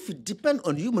 If you depend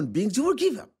on human beings, you will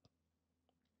give up.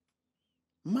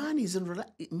 Man is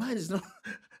not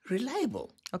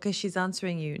reliable. Okay, she's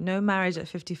answering you. No marriage at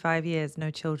 55 years,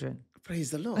 no children.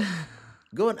 Praise the Lord.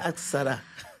 Go and ask Sarah.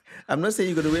 I'm not saying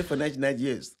you're going to wait for 99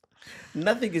 years.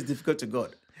 Nothing is difficult to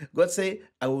God. God say,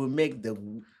 I will make the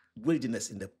wilderness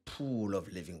in the pool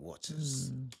of living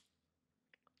waters.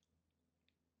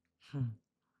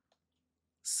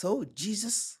 So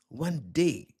Jesus one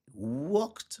day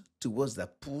walked towards the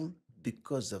pool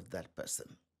because of that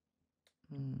person.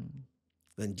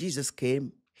 When Jesus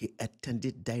came, he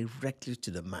attended directly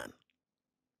to the man.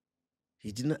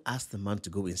 He didn't ask the man to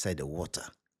go inside the water.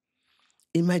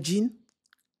 Imagine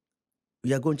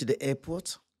we are going to the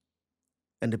airport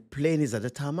and the plane is at the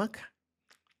tarmac,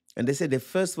 and they say the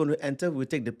first one who enter will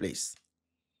take the place.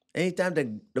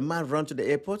 Anytime the man runs to the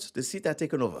airport, the seats are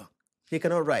taken over. He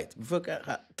cannot ride. Before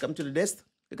he come to the desk,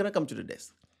 he cannot come to the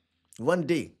desk. One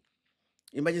day,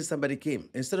 imagine somebody came.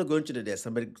 Instead of going to the desk,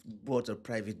 somebody bought a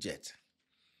private jet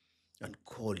and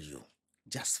call you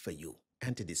just for you,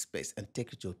 enter this space and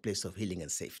take you to a place of healing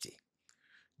and safety.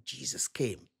 Jesus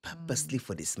came purposely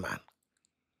for this man.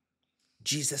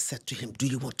 Jesus said to him, do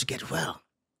you want to get well?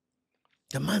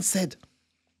 The man said,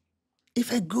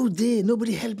 if I go there,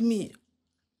 nobody help me.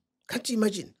 Can't you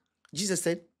imagine? Jesus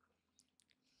said,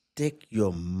 take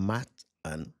your mat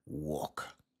and walk.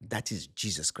 That is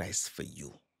Jesus Christ for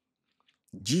you.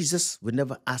 Jesus will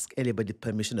never ask anybody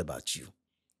permission about you.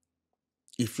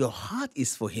 If your heart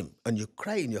is for him and you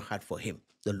cry in your heart for him,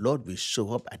 the Lord will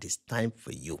show up at his time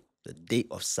for you, the day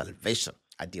of salvation,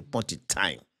 at the appointed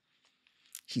time.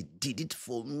 He did it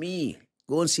for me.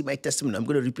 Go and see my testimony. I'm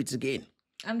going to repeat it again.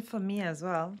 And for me as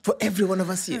well. For every one of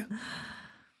us here.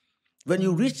 When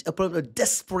you reach a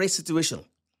desperate situation,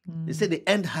 they say the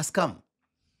end has come.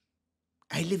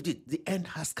 I lived it. The end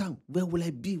has come. Where will I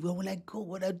be? Where will I go?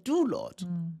 What will I do, Lord?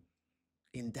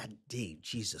 In that day,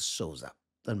 Jesus shows up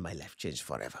and my life changed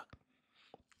forever.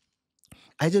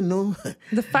 I don't know.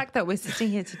 The fact that we're sitting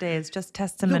here today is just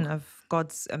testament of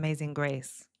God's amazing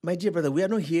grace. My dear brother, we are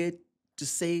not here to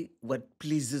say what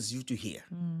pleases you to hear.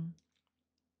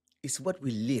 It's what we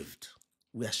lived.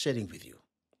 We are sharing with you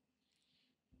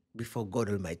before God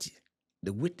Almighty,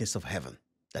 the witness of heaven,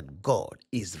 that God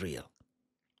is real.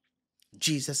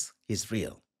 Jesus is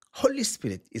real. Holy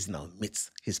Spirit is in our midst.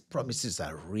 His promises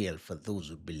are real for those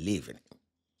who believe in him.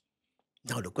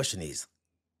 Now the question is,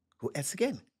 who else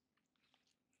again?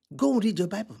 Go and read your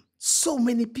Bible. So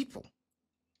many people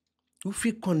who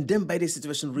feel condemned by this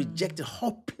situation, rejected,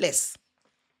 hopeless.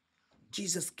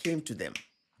 Jesus came to them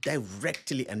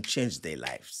directly and changed their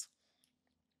lives.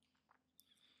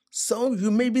 So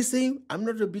you may be saying, I'm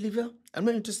not a believer. I'm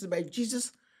not interested by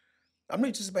Jesus. I'm not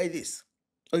interested by this.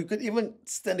 Or you could even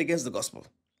stand against the gospel.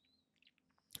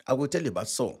 I will tell you about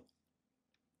Saul.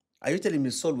 Are you telling me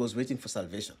Saul was waiting for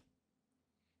salvation?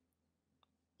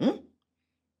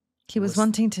 He was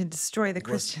wanting to destroy the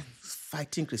Christians.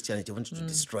 Fighting Christianity, he wanted to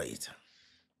destroy it.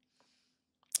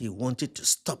 He wanted to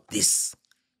stop this.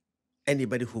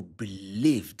 Anybody who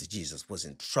believed Jesus was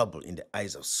in trouble in the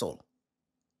eyes of Saul.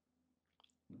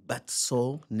 But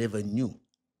Saul never knew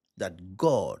that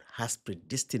God has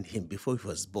predestined him before he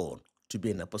was born to be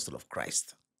an apostle of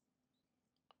Christ.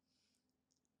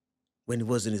 When he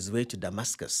was on his way to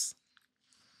Damascus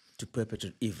to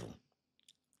perpetrate evil,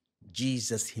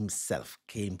 Jesus himself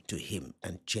came to him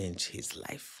and changed his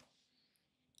life.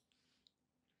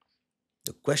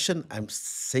 The question I'm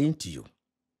saying to you,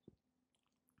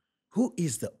 who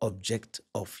is the object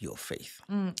of your faith?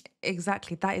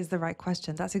 Exactly. That is the right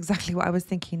question. That's exactly what I was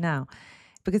thinking now.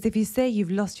 Because if you say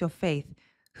you've lost your faith,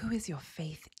 who is your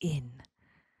faith in?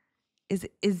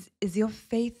 Is your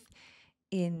faith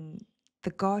in the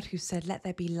God who said, let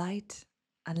there be light,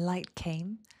 and light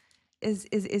came?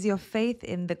 Is your faith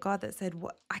in the God that said,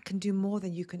 "What I can do more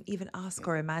than you can even ask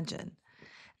or imagine"?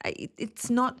 It's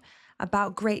not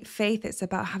about great faith. It's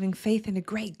about having faith in a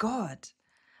great God.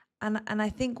 And I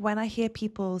think when I hear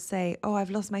people say, "Oh, I've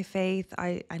lost my faith.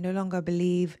 I no longer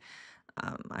believe.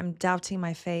 I'm doubting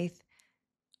my faith."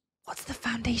 What's the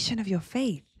foundation of your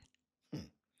faith?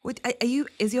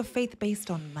 Is your faith based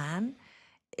on man?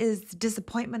 Is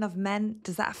disappointment of men,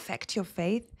 does that affect your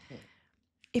faith?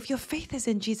 If your faith is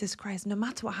in Jesus Christ, no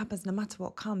matter what happens, no matter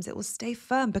what comes, it will stay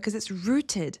firm because it's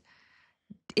rooted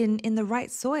in the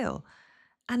right soil.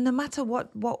 And no matter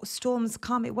what storms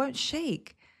come, it won't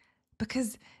shake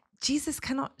because Jesus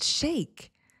cannot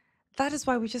shake. That is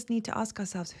why we just need to ask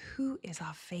ourselves, who is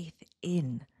our faith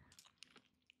in?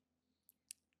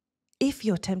 if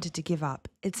you're tempted to give up,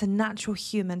 it's a natural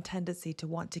human tendency to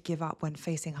want to give up when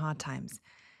facing hard times.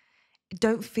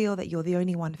 Don't feel that you're the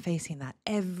only one facing that.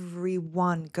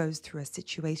 Everyone goes through a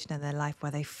situation in their life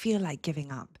where they feel like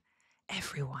giving up.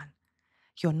 Everyone.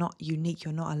 You're not unique.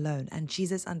 You're not alone. And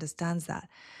Jesus understands that.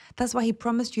 That's why he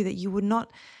promised you that you would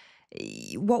not,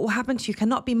 what will happen to you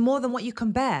cannot be more than what you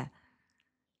can bear.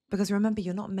 Because remember,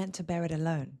 you're not meant to bear it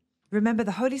alone. Remember,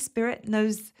 the Holy Spirit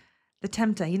knows the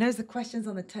tempter. He knows the questions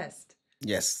on the test.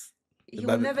 Yes. He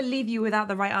will never leave you without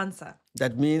the right answer.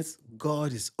 That means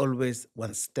God is always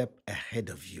one step ahead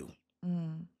of you.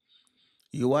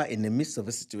 You are in the midst of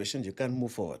a situation, you can't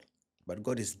move forward. But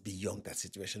God is beyond that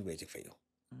situation waiting for you.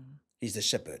 He's the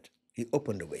shepherd. He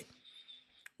opened the way.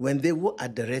 When they were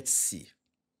at the Red Sea,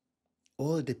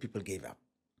 all the people gave up.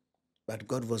 But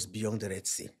God was beyond the Red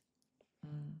Sea.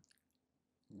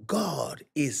 God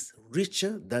is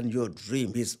richer than your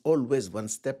dream. He's always one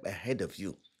step ahead of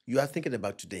you. You are thinking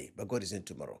about today, but God is in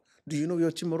tomorrow. Do you know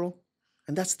your tomorrow?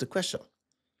 And that's the question.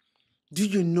 Do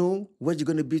you know where you're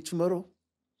going to be tomorrow?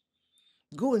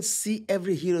 Go and see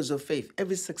every heroes of faith,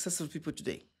 every successful people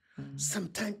today.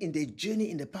 Sometime in their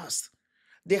journey in the past,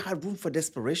 they had room for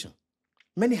desperation.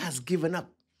 Many has given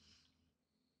up.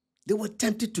 They were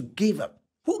tempted to give up.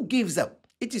 Who gives up?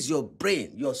 It is your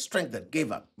brain, your strength that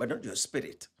gave up, but not your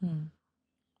spirit.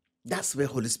 That's where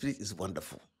Holy Spirit is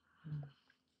wonderful.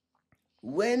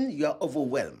 When you are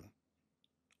overwhelmed,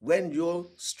 when your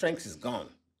strength is gone,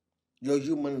 your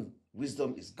human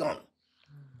wisdom is gone,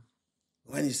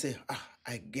 when you say,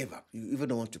 I gave up, you even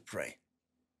don't want to pray,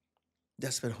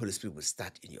 that's when Holy Spirit will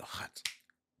start in your heart,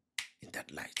 in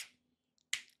that light.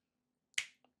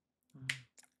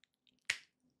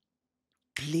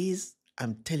 Please,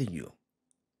 I'm telling you,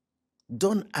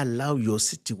 don't allow your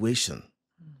situation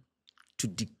to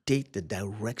dictate the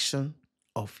direction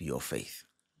of your faith.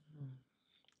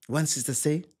 One sister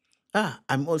say,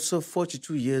 I'm also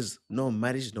 42 years, no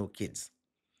marriage, no kids.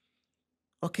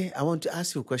 Okay, I want to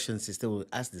ask you a question, sister. We'll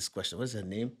ask this question. What's her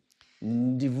name?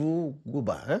 Ndivu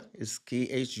Guba. Huh? It's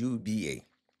Khuba.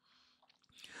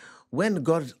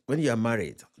 When you are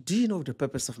married, do you know the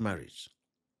purpose of marriage?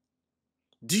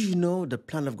 Do you know the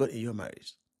plan of God in your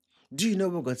marriage? Do you know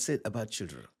what God said about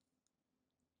children?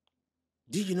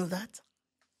 Do you know that?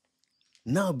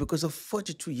 Now, because of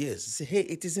 42 years, you say, hey,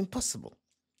 it is impossible.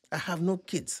 I have no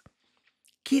kids.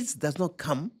 Kids does not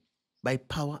come by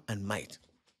power and might.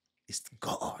 It's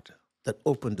God that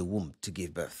opened the womb to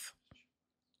give birth.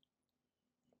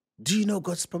 Do you know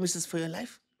God's promises for your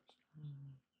life?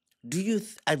 Do you,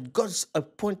 at God's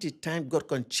appointed time, God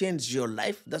can change your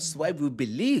life? That's why we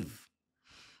believe.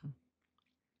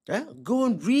 Yeah? Go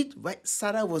and read why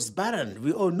Sarah was barren.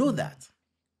 We all know that.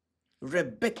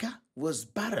 Rebecca was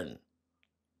barren.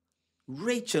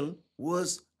 Rachel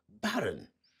was barren.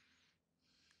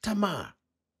 Tamar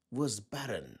was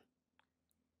barren.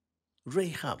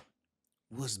 Rahab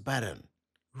was barren.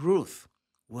 Ruth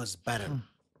was barren.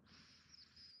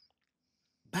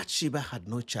 Bathsheba had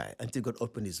no child until God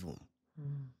opened his womb.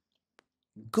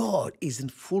 God is in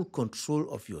full control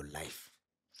of your life.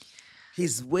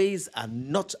 His ways are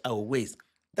not our ways.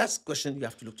 That's the question you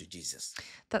have to look to Jesus.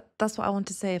 That's what I want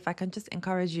to say. If I can just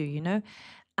encourage you,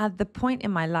 at the point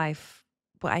in my life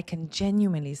where I can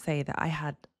genuinely say that I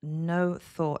had no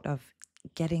thought of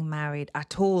getting married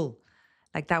at all.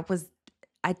 Like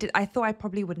I thought I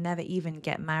probably would never even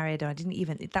get married, or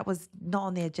that was not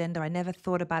on the agenda. I never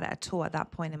thought about it at all at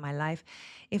that point in my life.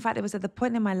 In fact, it was at the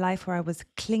point in my life where I was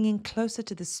clinging closer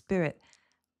to the Spirit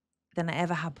than I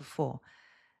ever had before,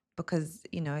 because,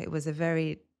 it was a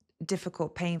very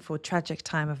difficult, painful, tragic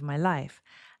time of my life.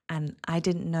 And I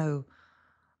didn't know,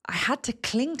 I had to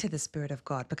cling to the Spirit of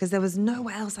God because there was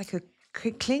nowhere else I could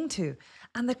cling to.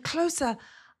 And the closer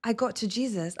I got to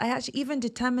Jesus, I actually even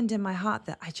determined in my heart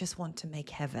that I just want to make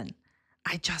heaven.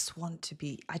 I just want to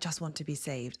be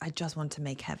saved. I just want to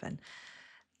make heaven.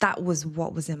 That was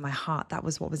what was in my heart. That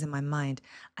was what was in my mind.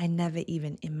 I never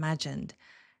even imagined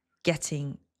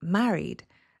getting married.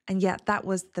 And yet that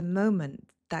was the moment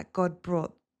that God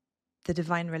brought the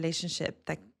divine relationship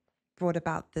that brought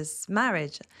about this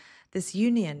marriage, this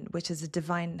union, which has a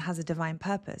divine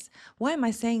purpose. Why am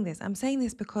I saying this? I'm saying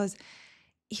this because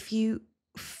if you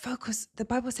focus, the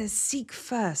Bible says, seek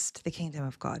first the kingdom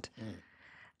of God.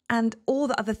 And all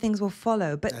the other things will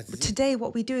follow. But today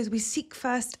what we do is we seek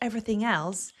first everything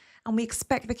else and we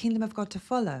expect the kingdom of God to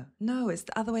follow. No, it's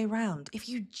the other way around. If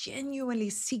you genuinely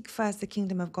seek first the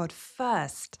kingdom of God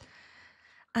first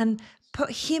and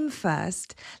put him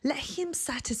first, let him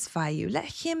satisfy you, let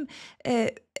him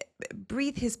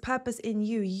breathe his purpose in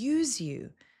you, use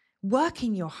you, work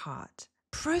in your heart,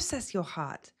 process your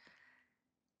heart.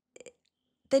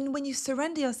 then when you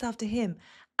surrender yourself to him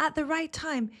at the right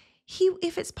time,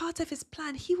 if it's part of his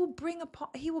plan, he will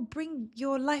bring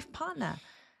your life partner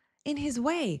in his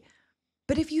way.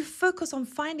 But if you focus on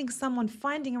finding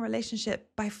a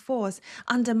relationship by force,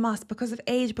 under must, because of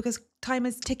age, because time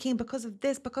is ticking, because of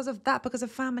this, because of that, because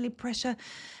of family pressure,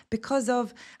 because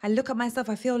of I look at myself,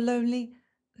 I feel lonely.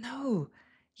 No,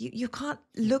 you can't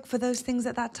look for those things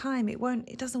at that time.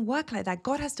 It doesn't work like that.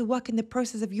 God has to work in the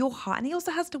process of your heart, and he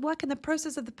also has to work in the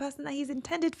process of the person that he's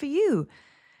intended for you.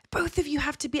 Both of you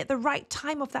have to be at the right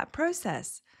time of that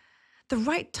process. The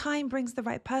right time brings the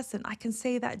right person. I can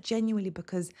say that genuinely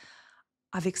because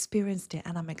I've experienced it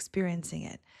and I'm experiencing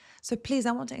it. So please,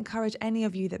 I want to encourage any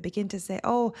of you that begin to say,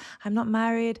 oh, I'm not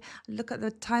married. Look at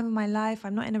the time of my life.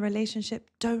 I'm not in a relationship.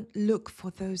 Don't look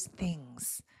for those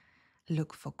things.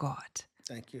 Look for God.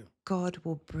 Thank you. God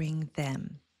will bring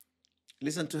them.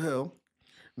 Listen to her.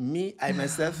 Me, I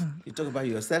myself, you talk about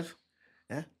yourself.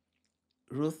 Yeah?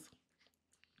 Ruth,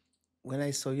 when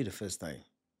I saw you the first time,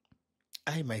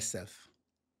 I myself,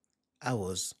 I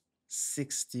was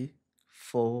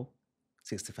 64,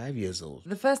 65 years old.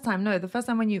 The first time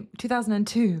when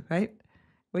 2002, right?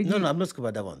 No, I'm not talking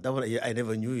about that one. That one, I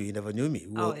never knew you. You never knew me.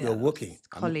 We were working.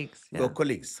 Colleagues. We were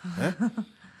colleagues. Huh?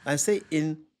 And say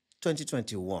in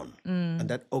 2021, and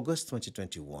that August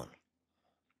 2021,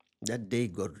 that day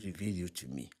God revealed you to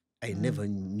me. I never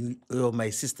knew you were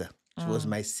my sister. She was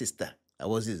my sister. I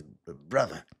was his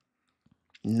brother.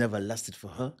 Never lasted for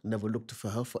her, never looked for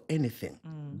her for anything.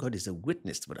 God is a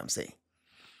witness to what I'm saying.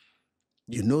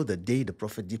 You know the day the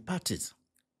prophet departed.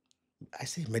 I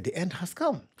say, may the end has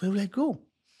come. Where will I go?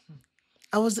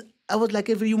 I was like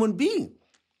every human being.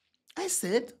 I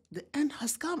said, the end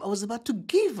has come. I was about to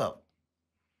give up.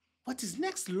 What is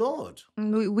next, Lord?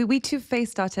 We too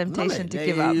faced our temptation to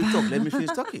give up. You talk. Let me finish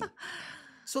talking.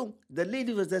 So the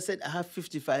lady was there said, I have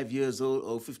 55 years old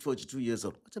or 42 years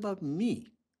old. What about me?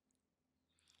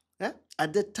 Yeah?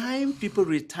 At the time people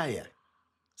retire,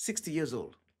 60 years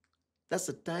old, that's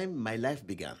the time my life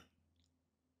began.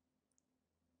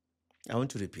 I want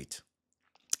to repeat.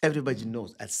 Everybody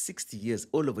knows at 60 years,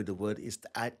 all over the world, is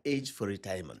the age for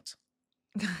retirement.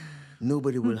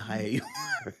 Nobody will hire you.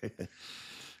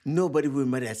 Nobody will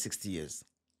marry at 60 years.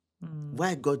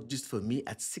 Why God did for me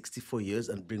at 64 years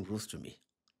and bring Ruth to me?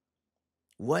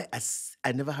 Why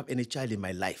I never have any child in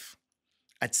my life?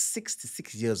 At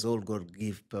 66 years old, God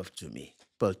gave birth to me.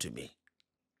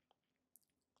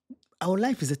 Our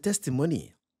life is a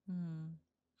testimony.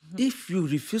 If you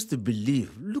refuse to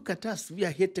believe, look at us. We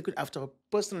are here taking after a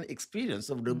personal experience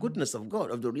of the goodness of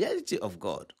God, of the reality of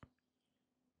God.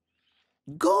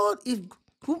 God,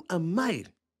 whom am I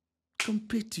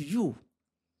compared to you?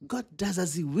 God does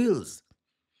as he wills.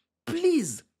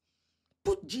 Please,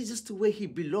 put Jesus to where he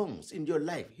belongs in your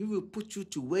life. He will put you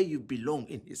to where you belong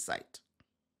in his sight.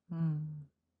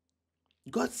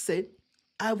 God said,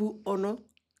 I will honor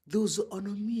those who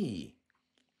honor me.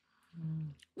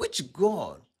 Which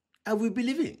God are we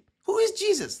believing? Who is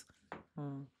Jesus?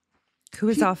 Who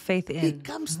is our faith in? He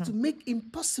comes to make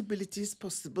impossibilities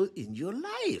possible in your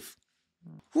life.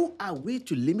 Who are we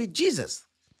to limit Jesus?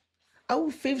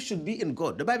 Our faith should be in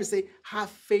God. The Bible says, have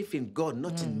faith in God,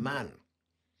 not in man.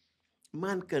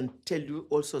 Man can tell you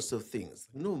all sorts of things.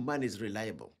 No man is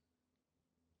reliable.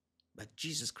 But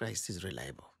Jesus Christ is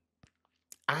reliable.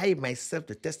 I myself,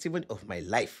 the testimony of my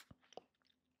life,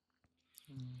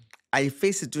 I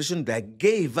faced a situation that I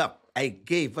gave up. I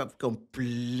gave up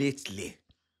completely.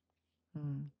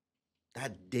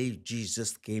 That day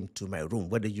Jesus came to my room.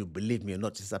 Whether you believe me or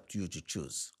not, it's up to you to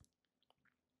choose.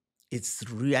 It's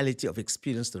the reality of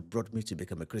experience that brought me to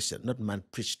become a Christian. Not man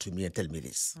preached to me and tell me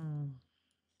this.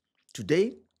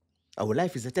 Today, our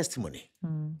life is a testimony.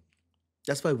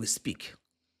 That's why we speak.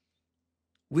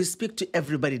 We speak to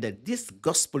everybody that this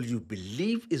gospel you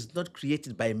believe is not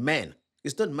created by man.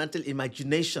 It's not mental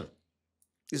imagination.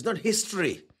 It's not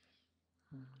history.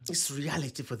 It's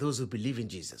reality for those who believe in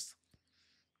Jesus.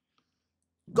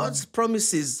 God's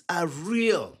promises are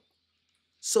real.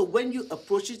 So when you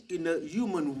approach it in a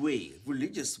human way,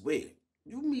 religious way,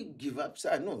 you may give up,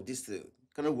 say, no, this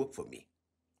cannot work for me.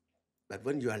 But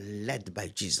when you are led by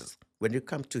Jesus, when you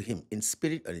come to him in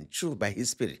spirit and in truth by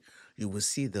his spirit, you will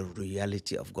see the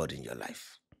reality of God in your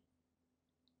life.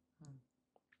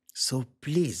 So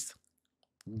please,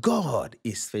 God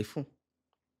is faithful.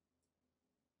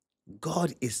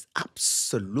 God is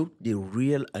absolutely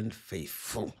real and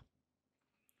faithful.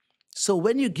 So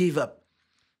when you give up,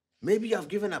 maybe you have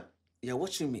given up, you're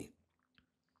watching me.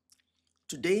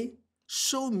 Today,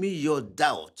 show me your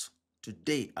doubt.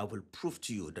 Today, I will prove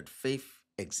to you that faith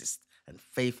exists and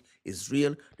faith is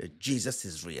real, that Jesus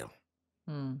is real.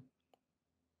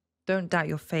 Don't doubt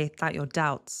your faith, doubt your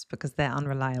doubts because they're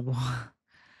unreliable.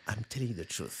 I'm telling you the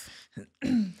truth.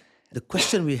 The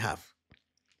question we have,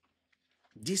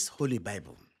 this Holy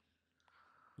Bible,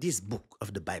 this book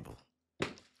of the Bible,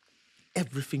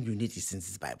 everything you need is in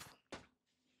this Bible.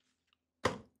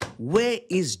 Where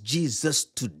is Jesus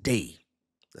today?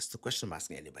 That's the question I'm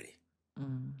asking anybody.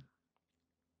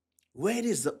 Where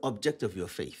is the object of your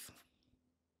faith?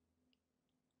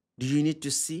 Do you need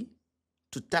to see,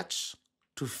 to touch,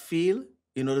 to feel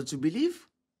in order to believe?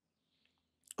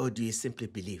 Or do you simply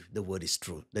believe the word is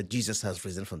true, that Jesus has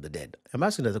risen from the dead? I'm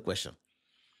asking another question.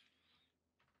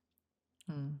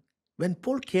 When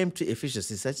Paul came to Ephesians,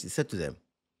 he said to them,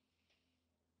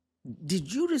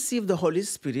 did you receive the Holy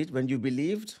Spirit when you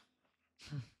believed?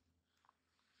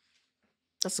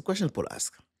 That's the question Paul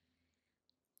asked.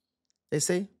 They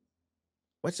say,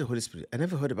 what's the Holy Spirit? I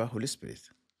never heard about Holy Spirit.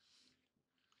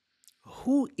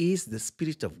 Who is the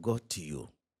Spirit of God to you?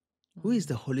 Who is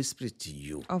the Holy Spirit to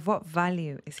you? Of what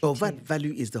value is he Of to what you?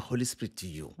 value is the Holy Spirit to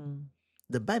you?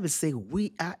 The Bible says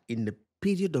we are in the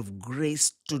period of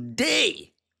grace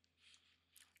today.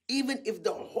 Even if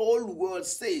the whole world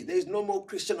says there is no more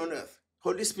Christian on earth,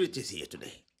 Holy Spirit is here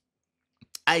today.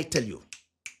 I tell you,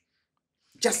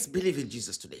 just believe in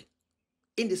Jesus today.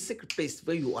 In the secret place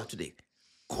where you are today,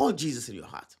 call Jesus in your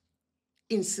heart,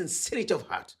 in sincerity of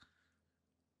heart,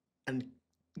 and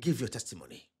give your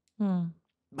testimony.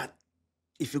 But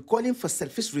if you call him for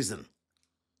selfish reason,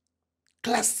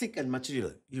 classic and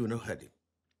material, you will not hurt him.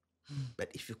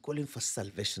 But if you call him for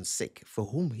salvation's sake, for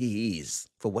whom he is,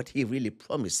 for what he really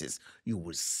promises, you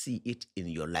will see it in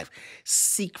your life.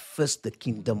 Seek first the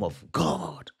kingdom of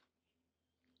God.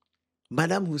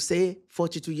 Madam who say,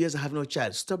 42 years I have no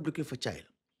child, stop looking for child.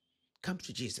 Come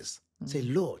to Jesus. Say,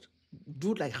 Lord,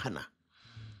 do like Hannah.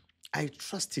 I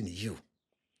trust in you.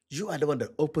 You are the one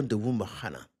that opened the womb of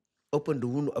Hannah, opened the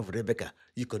womb of Rebecca.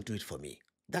 You can do it for me.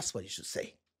 That's what you should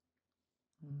say.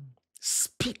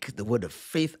 Speak the word of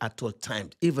faith at all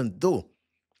times, even though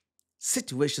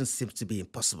situations seem to be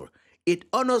impossible. It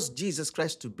honors Jesus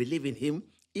Christ to believe in him,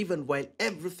 even while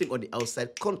everything on the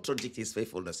outside contradicts his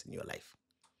faithfulness in your life.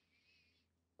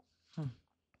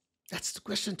 That's the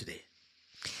question today.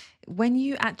 When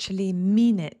you actually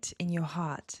mean it in your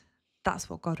heart, that's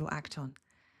what God will act on.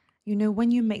 You know, when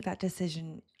you make that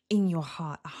decision in your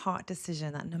heart, a heart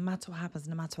decision that no matter what happens,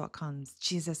 no matter what comes,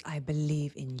 Jesus, I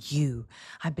believe in you.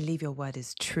 I believe your word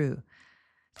is true.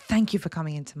 Thank you for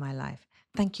coming into my life.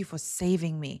 Thank you for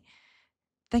saving me.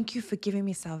 Thank you for giving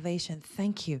me salvation.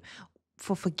 Thank you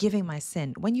for forgiving my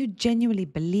sin. When you genuinely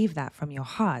believe that from your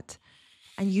heart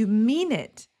and you mean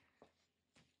it,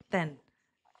 then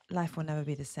life will never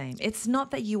be the same. It's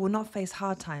not that you will not face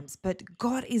hard times, but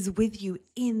God is with you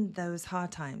in those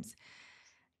hard times.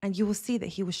 And you will see that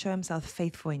he will show himself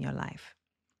faithful in your life.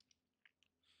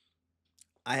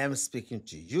 I am speaking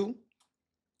to you.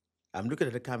 I'm looking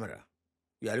at the camera.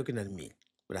 You are looking at me,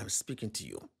 but I'm speaking to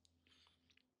you.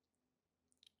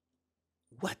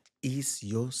 What is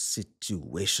your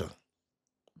situation?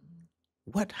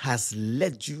 What has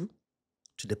led you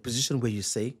to the position where you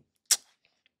say,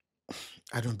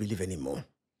 I don't believe anymore?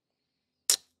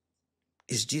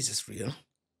 Is Jesus real?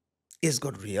 Is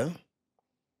God real?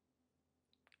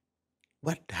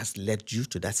 What has led you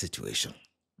to that situation?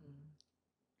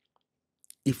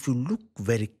 If you look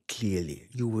very clearly,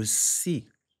 you will see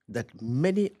that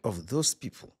many of those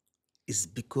people is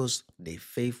because their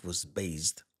faith was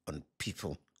based on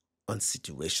people, on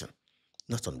situation,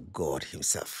 not on God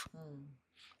himself.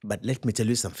 But let me tell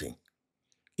you something.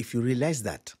 If you realize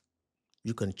that,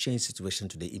 you can change situation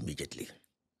today immediately.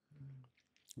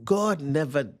 God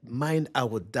never mind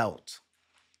our doubt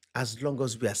as long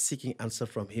as we are seeking answer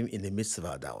from him in the midst of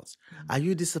our doubts. Are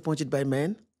you disappointed by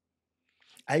men?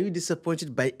 Are you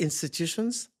disappointed by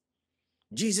institutions?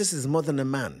 Jesus is more than a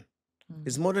man.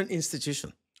 He's more than an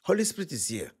institution. Holy Spirit is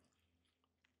here.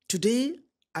 Today,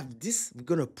 we're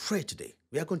going to pray today.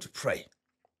 We are going to pray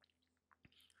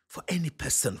for any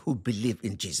person who believes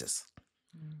in Jesus.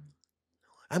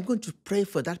 I'm going to pray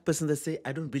for that person that say,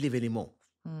 I don't believe anymore.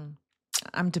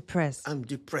 I'm depressed. I'm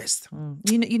depressed.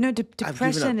 You know, given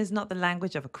depression up. is not the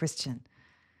language of a Christian.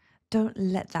 Don't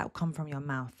let that come from your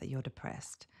mouth that you're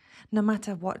depressed. No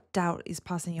matter what doubt is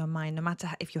passing your mind, no matter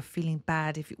if you're feeling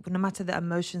bad, no matter the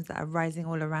emotions that are rising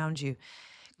all around you,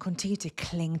 continue to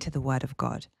cling to the word of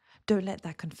God. Don't let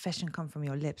that confession come from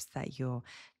your lips that you're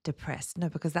depressed. No,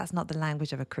 because that's not the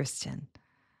language of a Christian.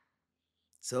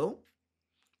 So,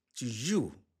 to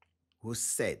you who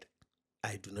said,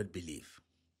 I do not believe,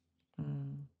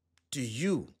 to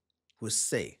you who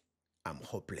say, I'm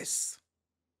hopeless,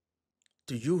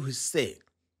 to you who say,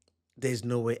 there's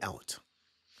no way out,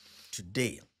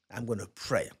 today I'm going to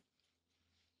pray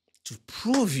to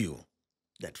prove you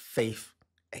that faith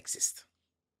exists,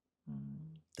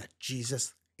 that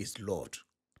Jesus is Lord,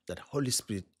 that Holy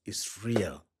Spirit is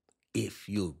real if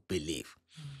you believe.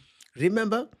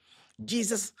 Remember,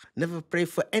 Jesus never prayed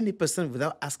for any person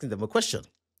without asking them a question.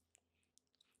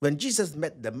 When Jesus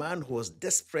met the man who was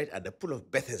desperate at the pool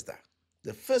of Bethesda,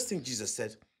 the first thing Jesus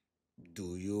said,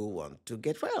 do you want to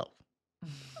get well?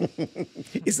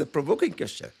 It's a provoking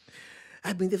question.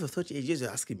 I've been there for 38 years, you're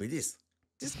asking me this.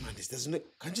 This man doesn't know.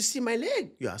 Can't you see my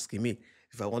leg? You're asking me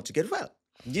if I want to get well.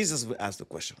 Jesus will ask the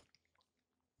question.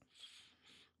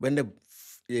 When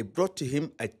they brought to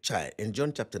him a child in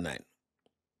John chapter 9,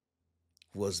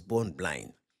 who was born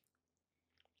blind,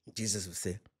 Jesus will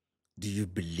say, do you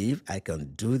believe I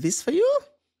can do this for you?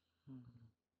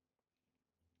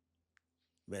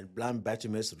 When blind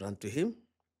Bartimaeus ran to him,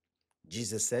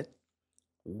 Jesus said,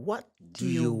 what do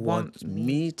you want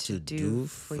me to do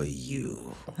for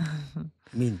you?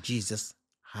 I mean, Jesus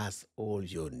has all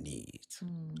your needs,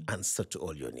 answer to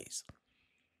all your needs.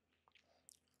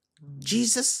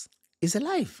 Jesus is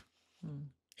alive.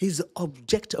 He's the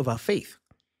object of our faith.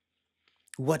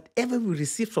 Whatever we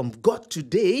receive from God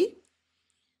today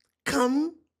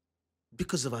come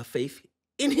because of our faith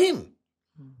in him.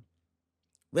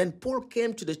 When Paul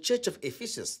came to the church of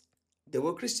Ephesus, they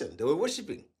were Christian, they were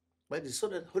worshiping, but they saw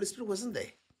that the Holy Spirit wasn't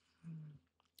there.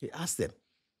 He asked them,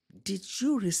 did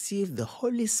you receive the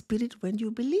Holy Spirit when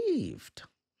you believed?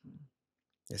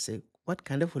 They say, what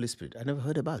kind of Holy Spirit? I never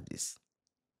heard about this.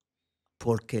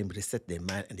 Paul came, reset their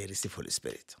mind, and they received Holy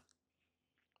Spirit.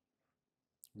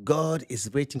 God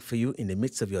is waiting for you in the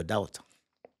midst of your doubt.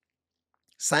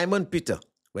 Simon Peter,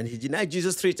 when he denied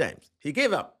Jesus 3 times, he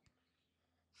gave up.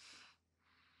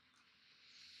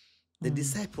 The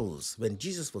disciples, when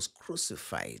Jesus was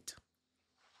crucified,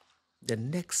 the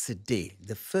next day,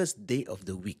 the first day of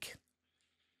the week,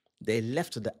 they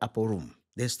left the upper room.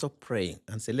 They stopped praying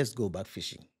and said, let's go back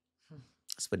fishing.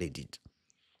 That's what they did.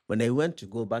 When they went to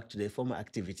go back to their former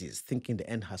activities, thinking the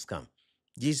end has come,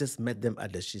 Jesus met them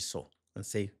at the seashore and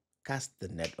said, cast the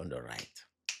net on the right.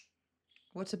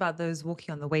 What about those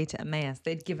walking on the way to Emmaus?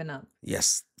 They'd given up.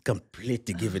 Yes,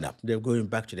 completely given up. They were going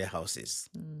back to their houses.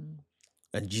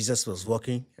 And Jesus was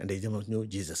walking, and they didn't know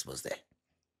Jesus was there.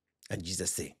 And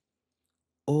Jesus said,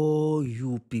 oh,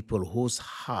 you people whose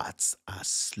hearts are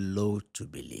slow to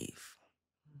believe.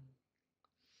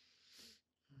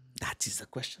 That is the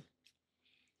question.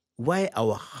 Why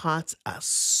our hearts are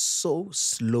so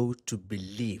slow to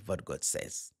believe what God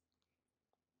says?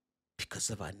 Because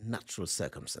of our natural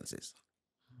circumstances.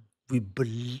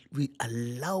 We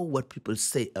allow what people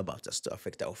say about us to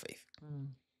affect our faith.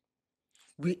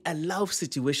 We allow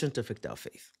situations to affect our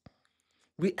faith.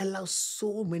 We allow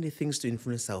so many things to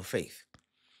influence our faith.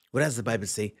 Whereas the Bible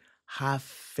says, have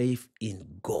faith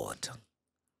in God.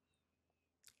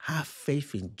 Have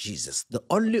faith in Jesus. The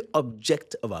only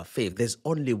object of our faith, there's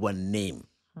only one name.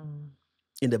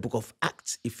 In the book of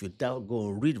Acts, if you now go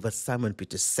and read what Simon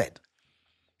Peter said,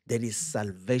 there is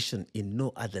salvation in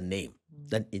no other name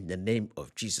than in the name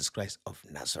of Jesus Christ of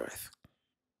Nazareth.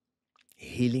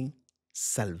 Healing,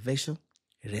 salvation,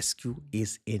 rescue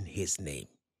is in his name.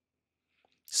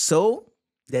 So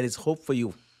there is hope for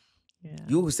you. Yeah.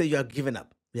 You who say you are giving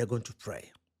up, we are going to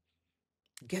pray.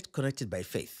 Get connected by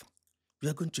faith. We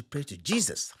are going to pray to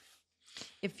Jesus.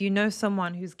 If you know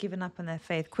someone who's given up on their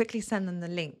faith, quickly send them the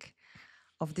link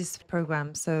of this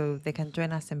program so they can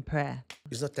join us in prayer.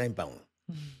 It's not time bound.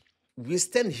 We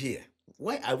stand here.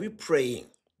 Why are we praying?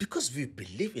 Because we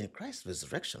believe in Christ's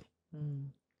resurrection.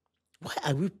 Why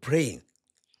are we praying?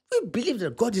 We believe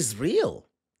that God is real.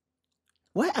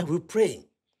 Why are we praying?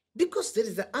 Because there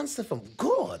is the answer from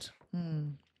God.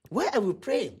 Why are we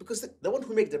praying? Because the one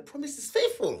who makes the promise is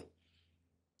faithful.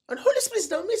 And Holy Spirit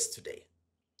is in our midst today.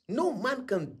 No man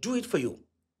can do it for you.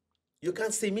 You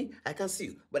can't see me, I can't see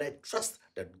you. But I trust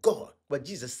that God, what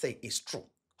Jesus said, is true.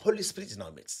 Holy Spirit is in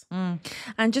our midst.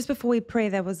 And just before we pray,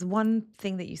 there was one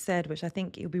thing that you said, which I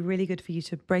think it would be really good for you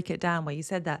to break it down, where you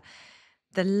said that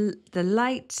the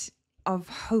light of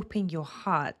hope in your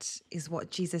heart is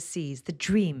what Jesus sees, the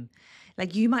dream.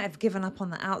 Like you might have given up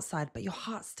on the outside, but your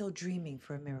heart's still dreaming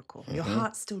for a miracle. Your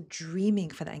heart's still dreaming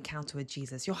for that encounter with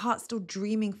Jesus. Your heart's still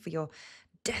dreaming for your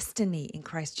destiny in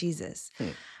Christ Jesus.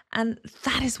 And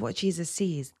that is what Jesus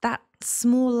sees. That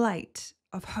small light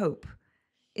of hope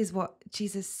is what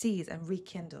Jesus sees and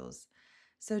rekindles.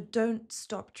 So don't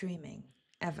stop dreaming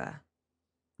ever.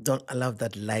 Don't allow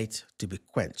that light to be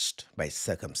quenched by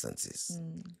circumstances.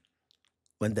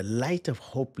 When the light of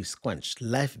hope is quenched,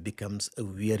 life becomes a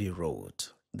weary road.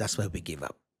 That's why we give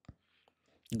up.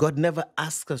 God never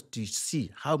asks us to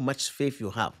see how much faith you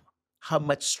have, how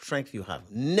much strength you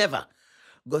have. Never.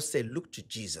 God said, look to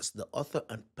Jesus, the author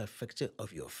and perfecter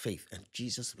of your faith, and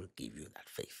Jesus will give you that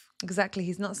faith. Exactly.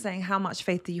 He's not saying how much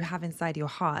faith do you have inside your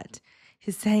heart.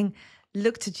 He's saying,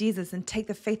 look to Jesus and take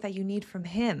the faith that you need from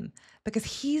him, because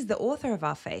he's the author of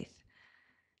our faith.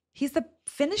 He's the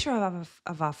finisher of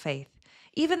our faith.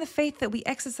 Even the faith that we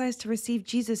exercise to receive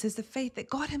Jesus is the faith that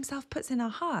God himself puts in our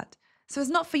heart. So it's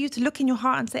not for you to look in your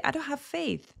heart and say, I don't have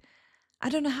faith. I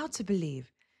don't know how to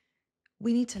believe.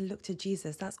 We need to look to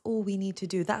Jesus. That's all we need to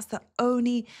do. That's the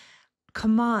only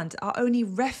command. Our only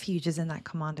refuge is in that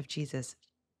command of Jesus.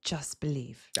 Just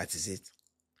believe. That is it.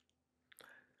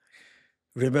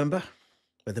 Remember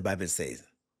what the Bible says.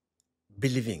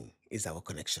 Believing is our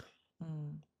connection.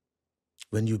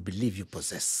 When you believe, you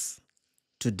possess.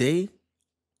 Today,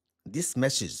 this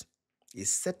message is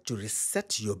set to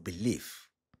reset your belief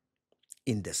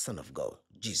in the Son of God,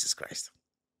 Jesus Christ.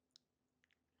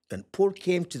 When Paul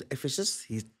came to the Ephesus,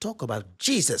 he talked about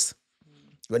Jesus.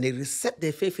 When he reset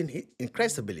their faith in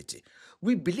Christ's ability.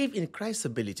 We believe in Christ's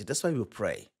ability. That's why we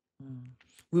pray.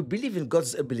 We believe in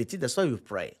God's ability. That's why we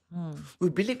pray. We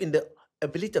believe in the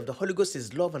ability of the Holy Ghost,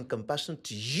 his love and compassion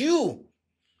to you.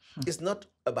 It's not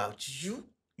about you.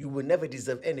 You will never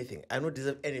deserve anything. I don't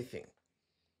deserve anything.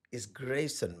 It's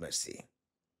grace and mercy.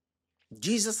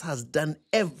 Jesus has done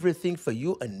everything for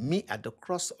you and me at the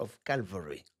cross of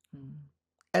Calvary.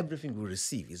 Everything we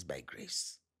receive is by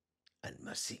grace and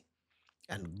mercy.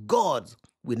 And God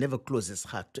will never close his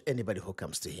heart to anybody who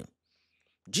comes to him.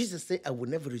 Jesus said, I will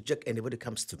never reject anybody who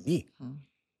comes to me.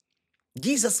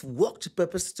 Jesus walked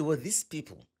purpose toward these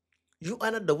people. You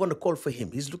are not the one to call for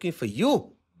him. He's looking for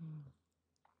you.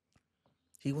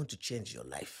 He wants to change your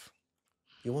life.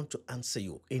 He wants to answer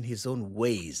you in his own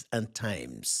ways and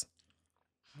times.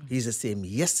 He's the same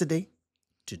yesterday,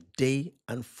 today,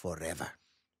 and forever.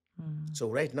 So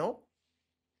right now,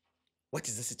 what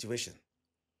is the situation?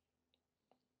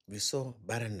 We saw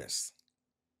barrenness.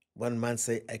 One man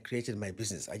said, I created my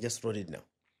business. I just wrote it now.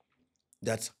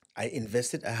 That I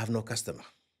invested, I have no customer.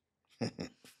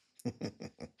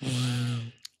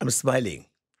 I'm smiling.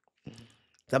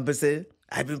 Somebody say,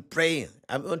 I've been praying.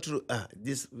 I'm on to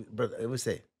this brother. I will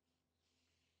say,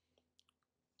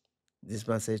 this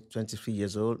man said, 23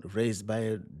 years old, raised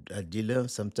by a dealer.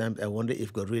 Sometimes I wonder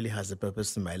if God really has a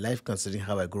purpose in my life, considering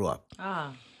how I grew up.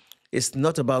 It's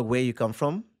not about where you come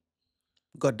from.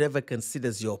 God never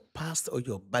considers your past or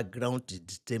your background to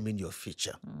determine your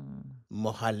future.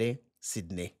 Mohale,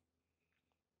 Sydney.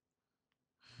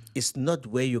 It's not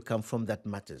where you come from that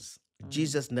matters.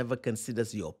 Jesus never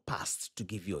considers your past to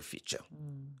give you a future.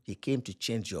 He came to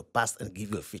change your past and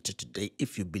give you a future today.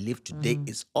 If you believe today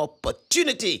is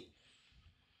opportunity.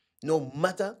 No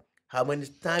matter how many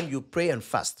times you pray and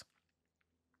fast,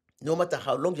 no matter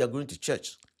how long you're going to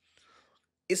church,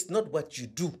 it's not what you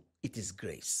do, it is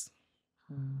grace.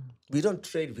 We don't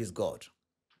trade with God.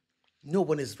 No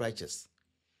one is righteous.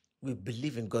 We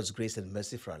believe in God's grace and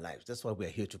mercy for our lives. That's why we're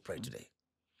here to pray today.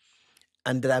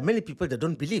 And there are many people that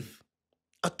don't believe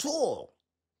at all.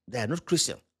 They are not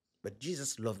Christian, but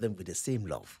Jesus loved them with the same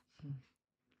love.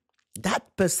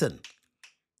 That person,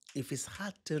 if his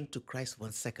heart turned to Christ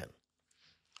 1 second,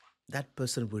 that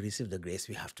person will receive the grace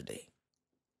we have today.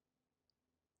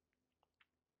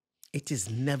 It is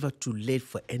never too late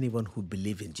for anyone who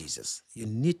believes in Jesus. You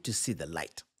need to see the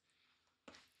light.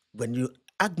 When you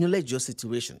acknowledge your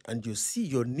situation and you see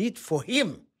your need for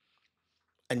him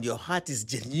and your heart is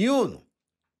genuine,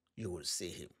 you will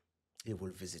see him. He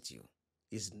will visit you.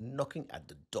 He's knocking at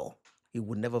the door. He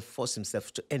will never force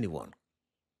himself to anyone.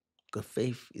 Because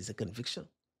faith is a conviction.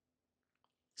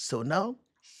 So now,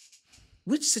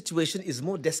 which situation is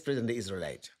more desperate than the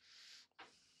Israelite?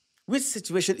 Which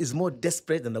situation is more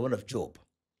desperate than the one of Job?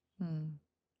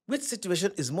 Which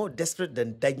situation is more desperate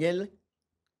than Daniel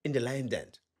in the lion den?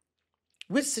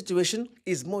 Which situation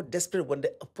is more desperate when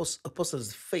the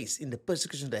apostles faced in the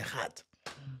persecution they had?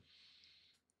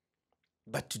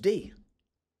 But today,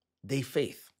 their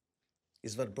faith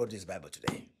is what brought this Bible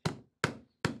today.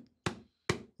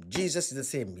 Jesus is the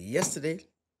same yesterday,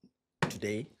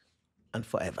 today, and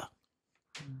forever.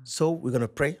 So we're going to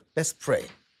pray. Let's pray.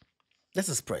 Let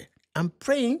us pray. I'm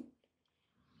praying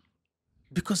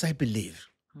because I believe.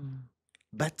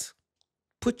 But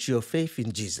put your faith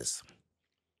in Jesus.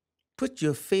 Put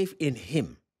your faith in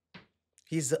him.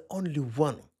 He's the only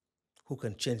one who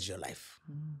can change your life.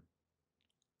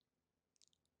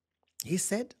 He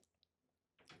said,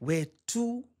 where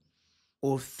 2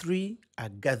 or 3 are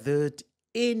gathered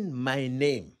in my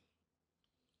name,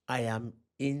 I am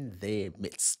in their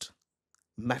midst.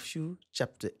 Matthew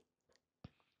chapter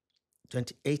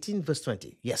 18 verse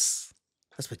 20. Yes,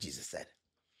 that's what Jesus said.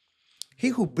 He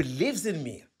who believes in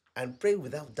me and pray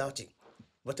without doubting,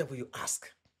 whatever you ask,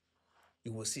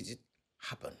 you will see it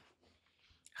happen.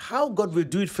 How God will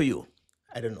do it for you,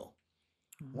 I don't know.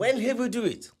 When he will do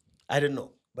it, I don't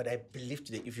know. But I believe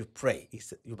today, if you pray,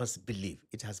 you must believe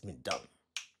it has been done.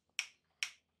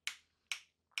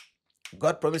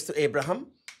 God promised to Abraham,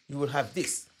 you will have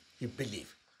this. You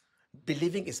believe.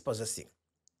 Believing is possessing.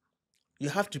 You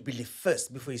have to believe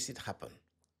first before you see it happen.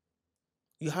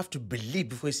 You have to believe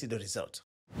before you see the result.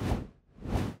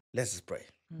 Let's pray.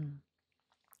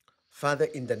 Father,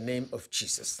 in the name of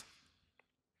Jesus,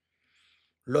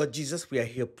 Lord Jesus, we are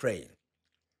here praying.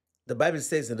 The Bible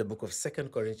says in the book of 2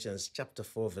 Corinthians chapter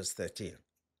 4, verse 13,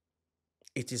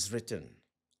 it is written,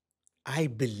 I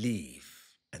believe,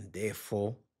 and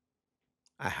therefore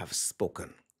I have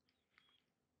spoken.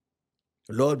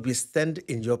 Lord, we stand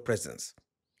in your presence.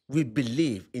 We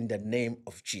believe in the name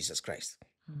of Jesus Christ.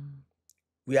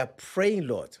 We are praying,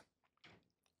 Lord,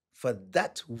 for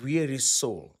that weary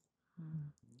soul,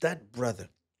 that brother,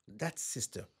 that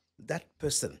sister, that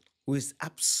person who is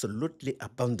absolutely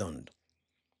abandoned,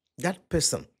 that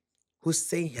person who's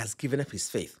saying he has given up his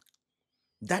faith,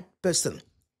 that person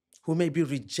who may be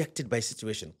rejected by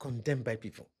situation, condemned by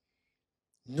people,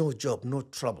 no job, no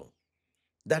trouble,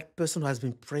 that person who has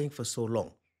been praying for so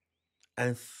long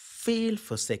and feel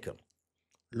forsaken.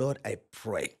 Lord, I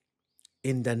pray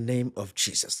in the name of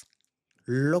Jesus,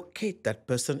 locate that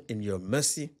person in your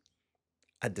mercy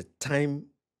at the time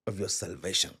of your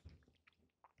salvation.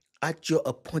 At your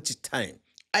appointed time,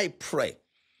 I pray,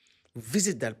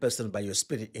 visit that person by your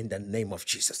spirit in the name of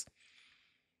Jesus.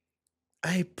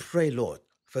 I pray, Lord,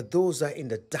 for those who are in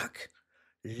the dark,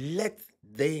 let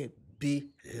there be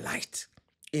light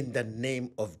in the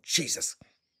name of Jesus.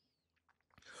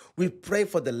 We pray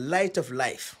for the light of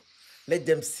life. Let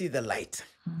them see the light.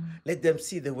 Let them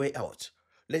see the way out.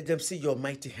 Let them see your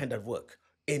mighty hand at work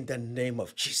in the name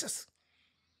of Jesus.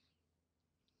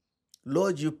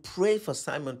 Lord, you pray for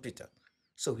Simon Peter,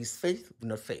 so his faith will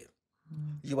not fail.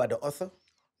 You are the author,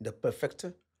 the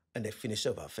perfecter, and the finisher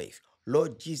of our faith.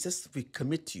 Lord Jesus, we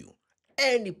commit to you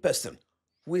any person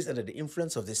who is under the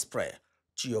influence of this prayer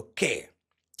to your care,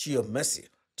 to your mercy,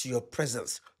 to your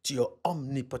presence, to your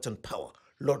omnipotent power.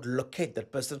 Lord, locate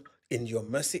that person in your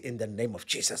mercy in the name of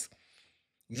Jesus.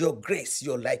 Your grace,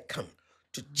 your light come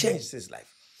to change his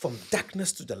life from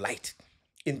darkness to the light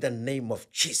in the name of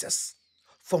Jesus.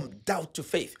 From doubt to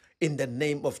faith in the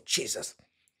name of Jesus.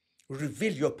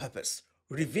 Reveal your purpose.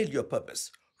 Reveal your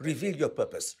purpose. Reveal your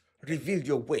purpose. Reveal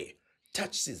your way.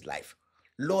 Touch his life.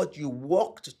 Lord, you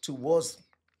walked towards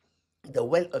the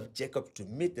well of Jacob to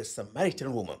meet the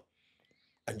Samaritan woman,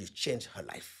 and you changed her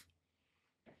life.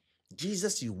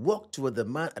 Jesus, you walked toward the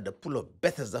man at the pool of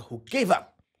Bethesda who gave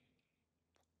up,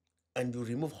 and you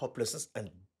removed hopelessness and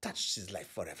touched his life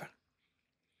forever.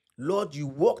 Lord, you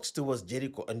walked towards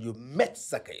Jericho and you met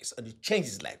Zacchaeus and you changed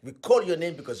his life. We call your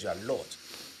name because you are Lord.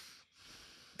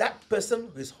 That person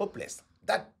who is hopeless,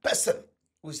 that person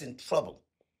who is in trouble,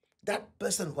 that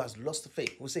person who has lost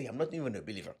faith, who say, I'm not even a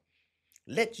believer.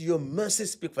 Let your mercy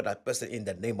speak for that person in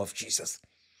the name of Jesus.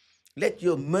 Let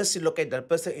your mercy locate that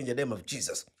person in the name of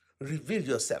Jesus. Reveal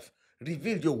yourself.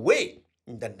 Reveal your way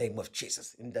in the name of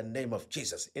Jesus. In the name of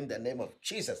Jesus. In the name of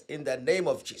Jesus. In the name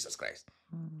of Jesus Christ.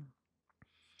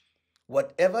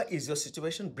 Whatever is your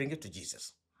situation, bring it to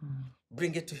Jesus.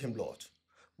 Bring it to him, Lord.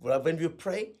 When we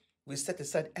pray, we set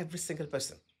aside every single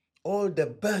person. All the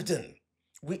burden,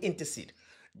 we intercede.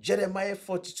 Jeremiah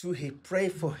 42, he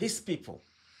prayed for his people.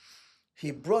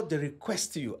 He brought the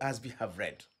request to you as we have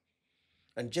read.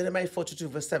 And Jeremiah 42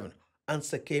 verse 7,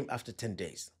 answer came after 10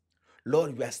 days.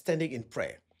 Lord, we are standing in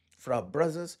prayer for our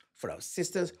brothers, for our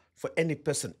sisters, for any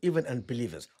person, even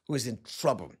unbelievers, who is in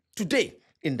trouble. Today,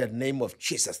 in the name of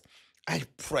Jesus, I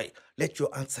pray, let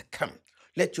your answer come.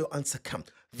 Let your answer come.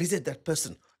 Visit that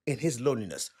person in his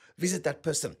loneliness. Visit that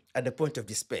person at the point of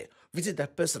despair. Visit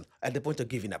that person at the point of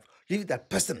giving up. Leave that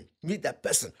person, meet that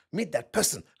person, meet that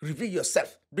person. Reveal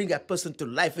yourself. Bring that person to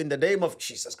life in the name of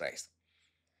Jesus Christ.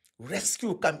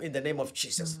 Rescue come in the name of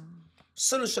Jesus.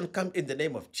 Solution come in the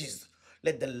name of Jesus.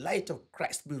 Let the light of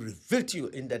Christ be revealed to you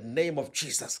in the name of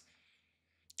Jesus.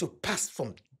 To pass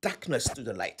from darkness to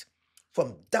the light,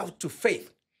 from doubt to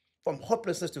faith, from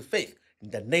hopelessness to faith,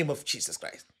 in the name of Jesus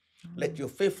Christ. Let your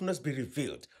faithfulness be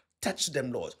revealed. Touch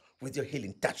them, Lord, with your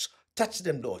healing touch. Touch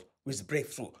them, Lord, with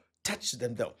breakthrough. Touch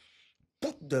them, Lord.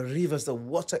 Put the rivers of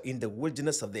water in the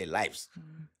wilderness of their lives.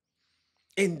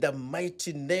 In the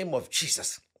mighty name of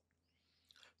Jesus.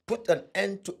 Put an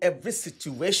end to every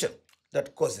situation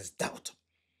that causes doubt.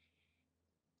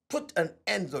 Put an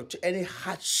end, Lord, to any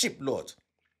hardship, Lord.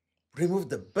 Remove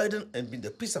the burden and bring the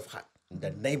peace of heart in the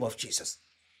name of Jesus.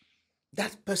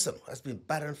 That person has been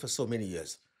barren for so many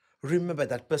years. Remember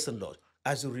that person, Lord,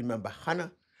 as you remember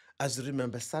Hannah, as you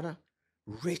remember Sarah,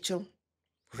 Rachel,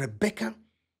 Rebecca,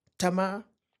 Tamar,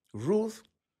 Ruth,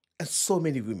 and so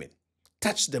many women.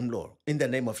 Touch them, Lord, in the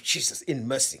name of Jesus, in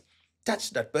mercy.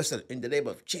 Touch that person in the name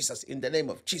of Jesus, in the name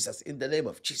of Jesus, in the name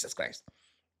of Jesus Christ.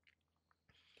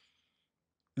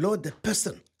 Lord, the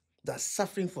person that's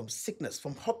suffering from sickness,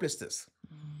 from hopelessness,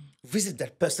 visit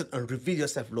that person and reveal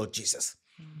yourself, Lord Jesus.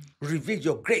 Reveal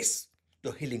your grace,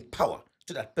 your healing power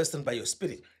to that person by your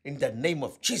spirit in the name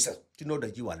of Jesus, to know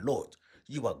that you are Lord,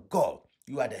 you are God,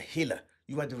 you are the healer,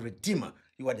 you are the redeemer,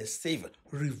 you are the savior.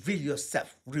 Reveal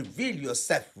yourself, reveal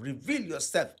yourself, reveal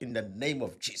yourself in the name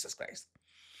of Jesus Christ.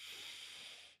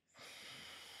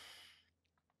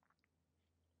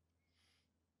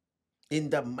 In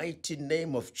the mighty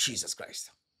name of Jesus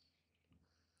Christ.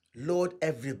 Lord,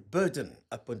 every burden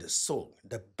upon the soul,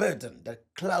 the burden that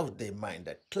cloud their mind,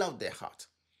 that cloud their heart,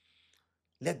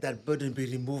 let that burden be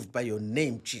removed by your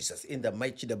name, Jesus, in the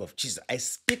mighty name of Jesus. I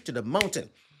speak to the mountain.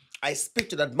 I speak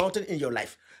to that mountain in your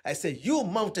life. I say, you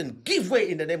mountain, give way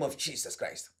in the name of Jesus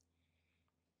Christ.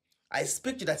 I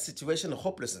speak to that situation of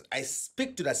hopelessness. I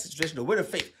speak to that situation of word of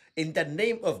faith. In the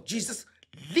name of Jesus,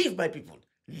 leave my people.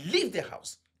 Leave their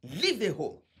house. Leave their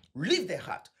home. Leave their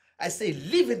heart. I say,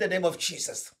 leave in the name of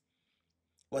Jesus.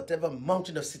 Whatever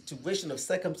mountain of situation of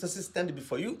circumstances standing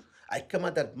before you, I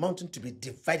command that mountain to be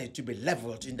divided, to be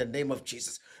leveled in the name of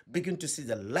Jesus. Begin to see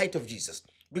the light of Jesus.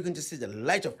 Begin to see the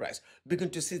light of Christ. Begin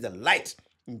to see the light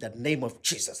in the name of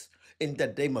Jesus. In the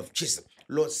name of Jesus.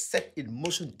 Lord, set in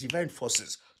motion divine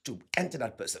forces to enter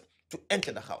that person, to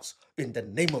enter the house in the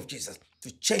name of Jesus,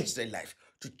 to change their life,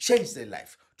 to change their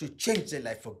life, to change their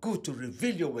life for good, to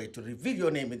reveal your way, to reveal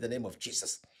your name in the name of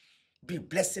Jesus. Be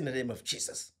blessed in the name of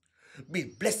Jesus. Be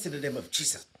blessed in the name of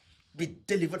Jesus. Be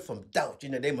delivered from doubt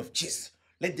in the name of Jesus.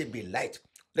 Let there be light.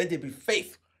 Let there be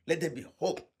faith. Let there be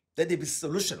hope. Let there be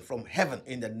solution from heaven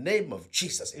in the name of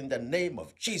Jesus. In the name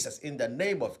of Jesus. In the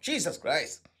name of Jesus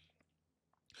Christ.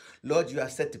 Lord, you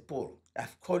have set the pole.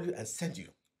 I've called you and sent you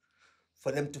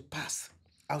for them to pass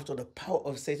out of the power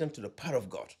of Satan to the power of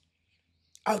God,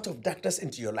 out of darkness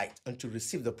into your light, and to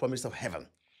receive the promise of heaven.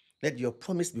 Let your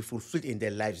promise be fulfilled in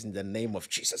their lives in the name of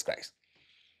Jesus Christ.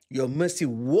 Your mercy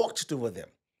walked over them.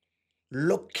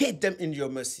 Locate them in your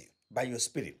mercy by your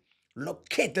spirit.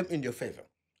 Locate them in your favor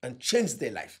and change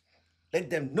their life. Let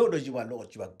them know that you are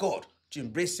Lord, you are God, to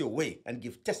embrace your way and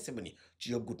give testimony to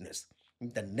your goodness.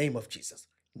 In the name of Jesus.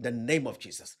 In the name of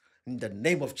Jesus. In the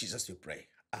name of Jesus we pray.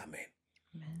 Amen.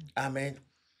 Amen. Amen.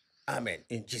 Amen.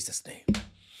 In Jesus' name.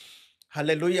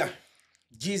 Hallelujah.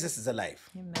 Jesus is alive.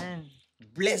 Amen.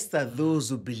 Blessed are those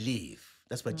who believe.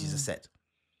 That's what Jesus said.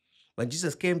 When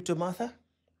Jesus came to Martha,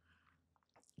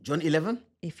 John 11,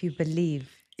 If you believe,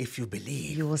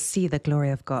 you will see the glory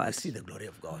of will God. see the glory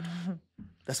of God.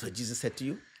 That's what Jesus said to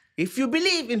you. If you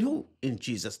believe in who? In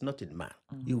Jesus, not in man.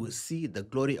 You will see the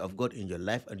glory of God in your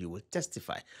life and you will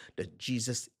testify that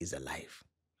Jesus is alive.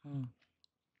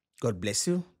 God bless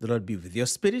you. The Lord be with your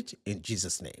spirit in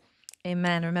Jesus' name.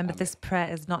 Amen. Remember, this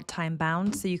prayer is not time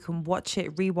bound, so you can watch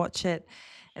it, rewatch it.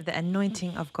 The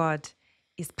anointing of God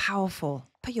is powerful.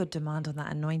 Put your demand on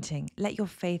that anointing. Let your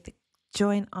faith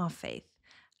join our faith.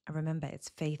 And remember, it's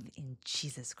faith in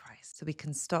Jesus Christ. So we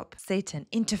can stop Satan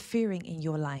interfering in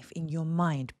your life, in your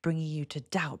mind, bringing you to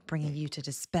doubt, bringing you to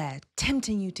despair,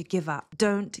 tempting you to give up.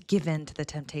 Don't give in to the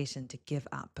temptation to give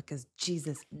up, because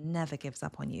Jesus never gives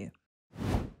up on you.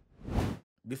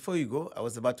 Before you go, I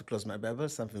was about to close my Bible.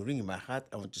 Something ring in my heart.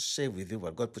 I want to share with you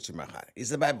what God put in my heart. It's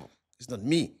the Bible. It's not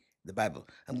me, the Bible.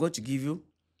 I'm going to give you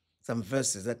some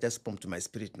verses that just pumped to my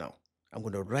spirit now. I'm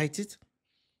going to write it.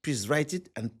 Please write it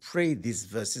and pray these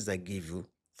verses I give you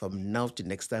from now to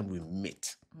next time we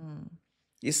meet.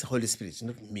 It's the Holy Spirit,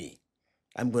 not me.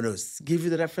 I'm going to give you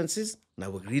the references and I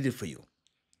will read it for you.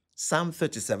 Psalm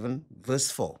 37, verse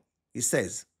 4. It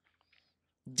says,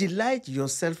 delight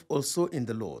yourself also in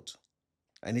the Lord,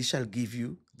 and he shall give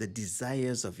you the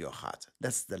desires of your heart.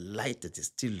 That's the light that is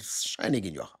still shining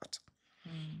in your heart.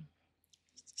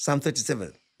 Psalm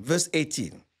 37, verse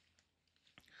 18.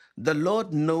 The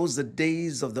Lord knows the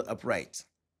days of the upright,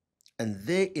 and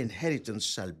their inheritance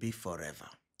shall be forever.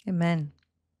 Amen.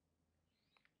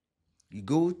 You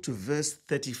go to verse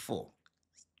 34.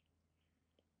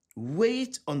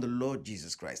 Wait on the Lord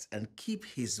Jesus Christ and keep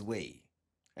his way,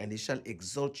 and he shall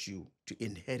exalt you to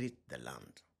inherit the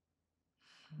land.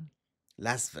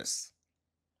 Last verse.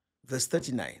 Verse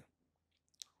 39.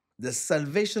 The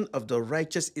salvation of the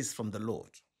righteous is from the Lord.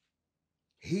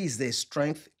 He is their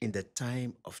strength in the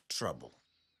time of trouble.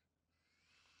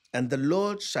 And the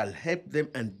Lord shall help them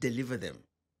and deliver them.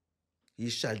 He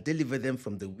shall deliver them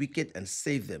from the wicked and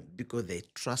save them because they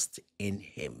trust in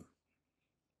him.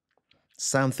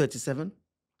 Psalm 37,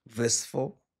 verse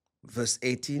 4, verse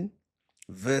 18,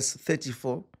 verse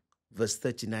 34, verse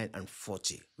 39 and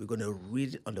 40. We're going to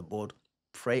read it on the board,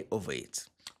 pray over it.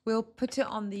 We'll put it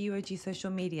on the UOG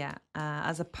social media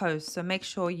as a post. So make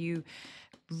sure you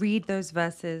read those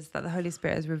verses that the Holy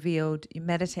Spirit has revealed, you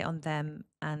meditate on them,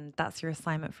 and that's your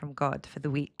assignment from God for the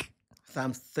week.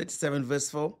 Psalm 37, verse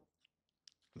 4,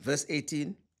 verse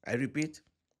 18, I repeat,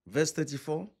 verse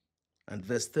 34, and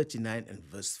verse 39 and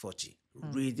verse 40.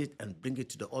 Read it and bring it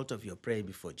to the altar of your prayer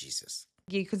before Jesus.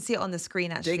 You can see it on the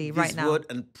screen actually Take right this now. word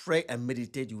and pray and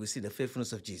meditate. You will see the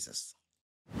faithfulness of Jesus.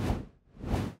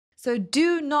 So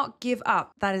do not give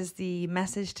up. That is the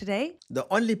message today. The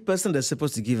only person that's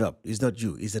supposed to give up is not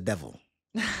you, it's the devil.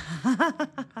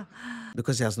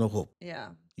 Because he has no hope. Yeah.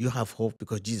 You have hope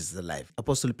because Jesus is alive.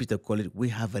 Apostle Peter called it, we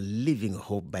have a living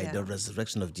hope by Yeah. the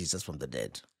resurrection of Jesus from the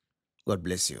dead. God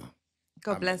bless you.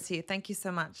 God bless you. Thank you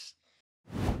so much.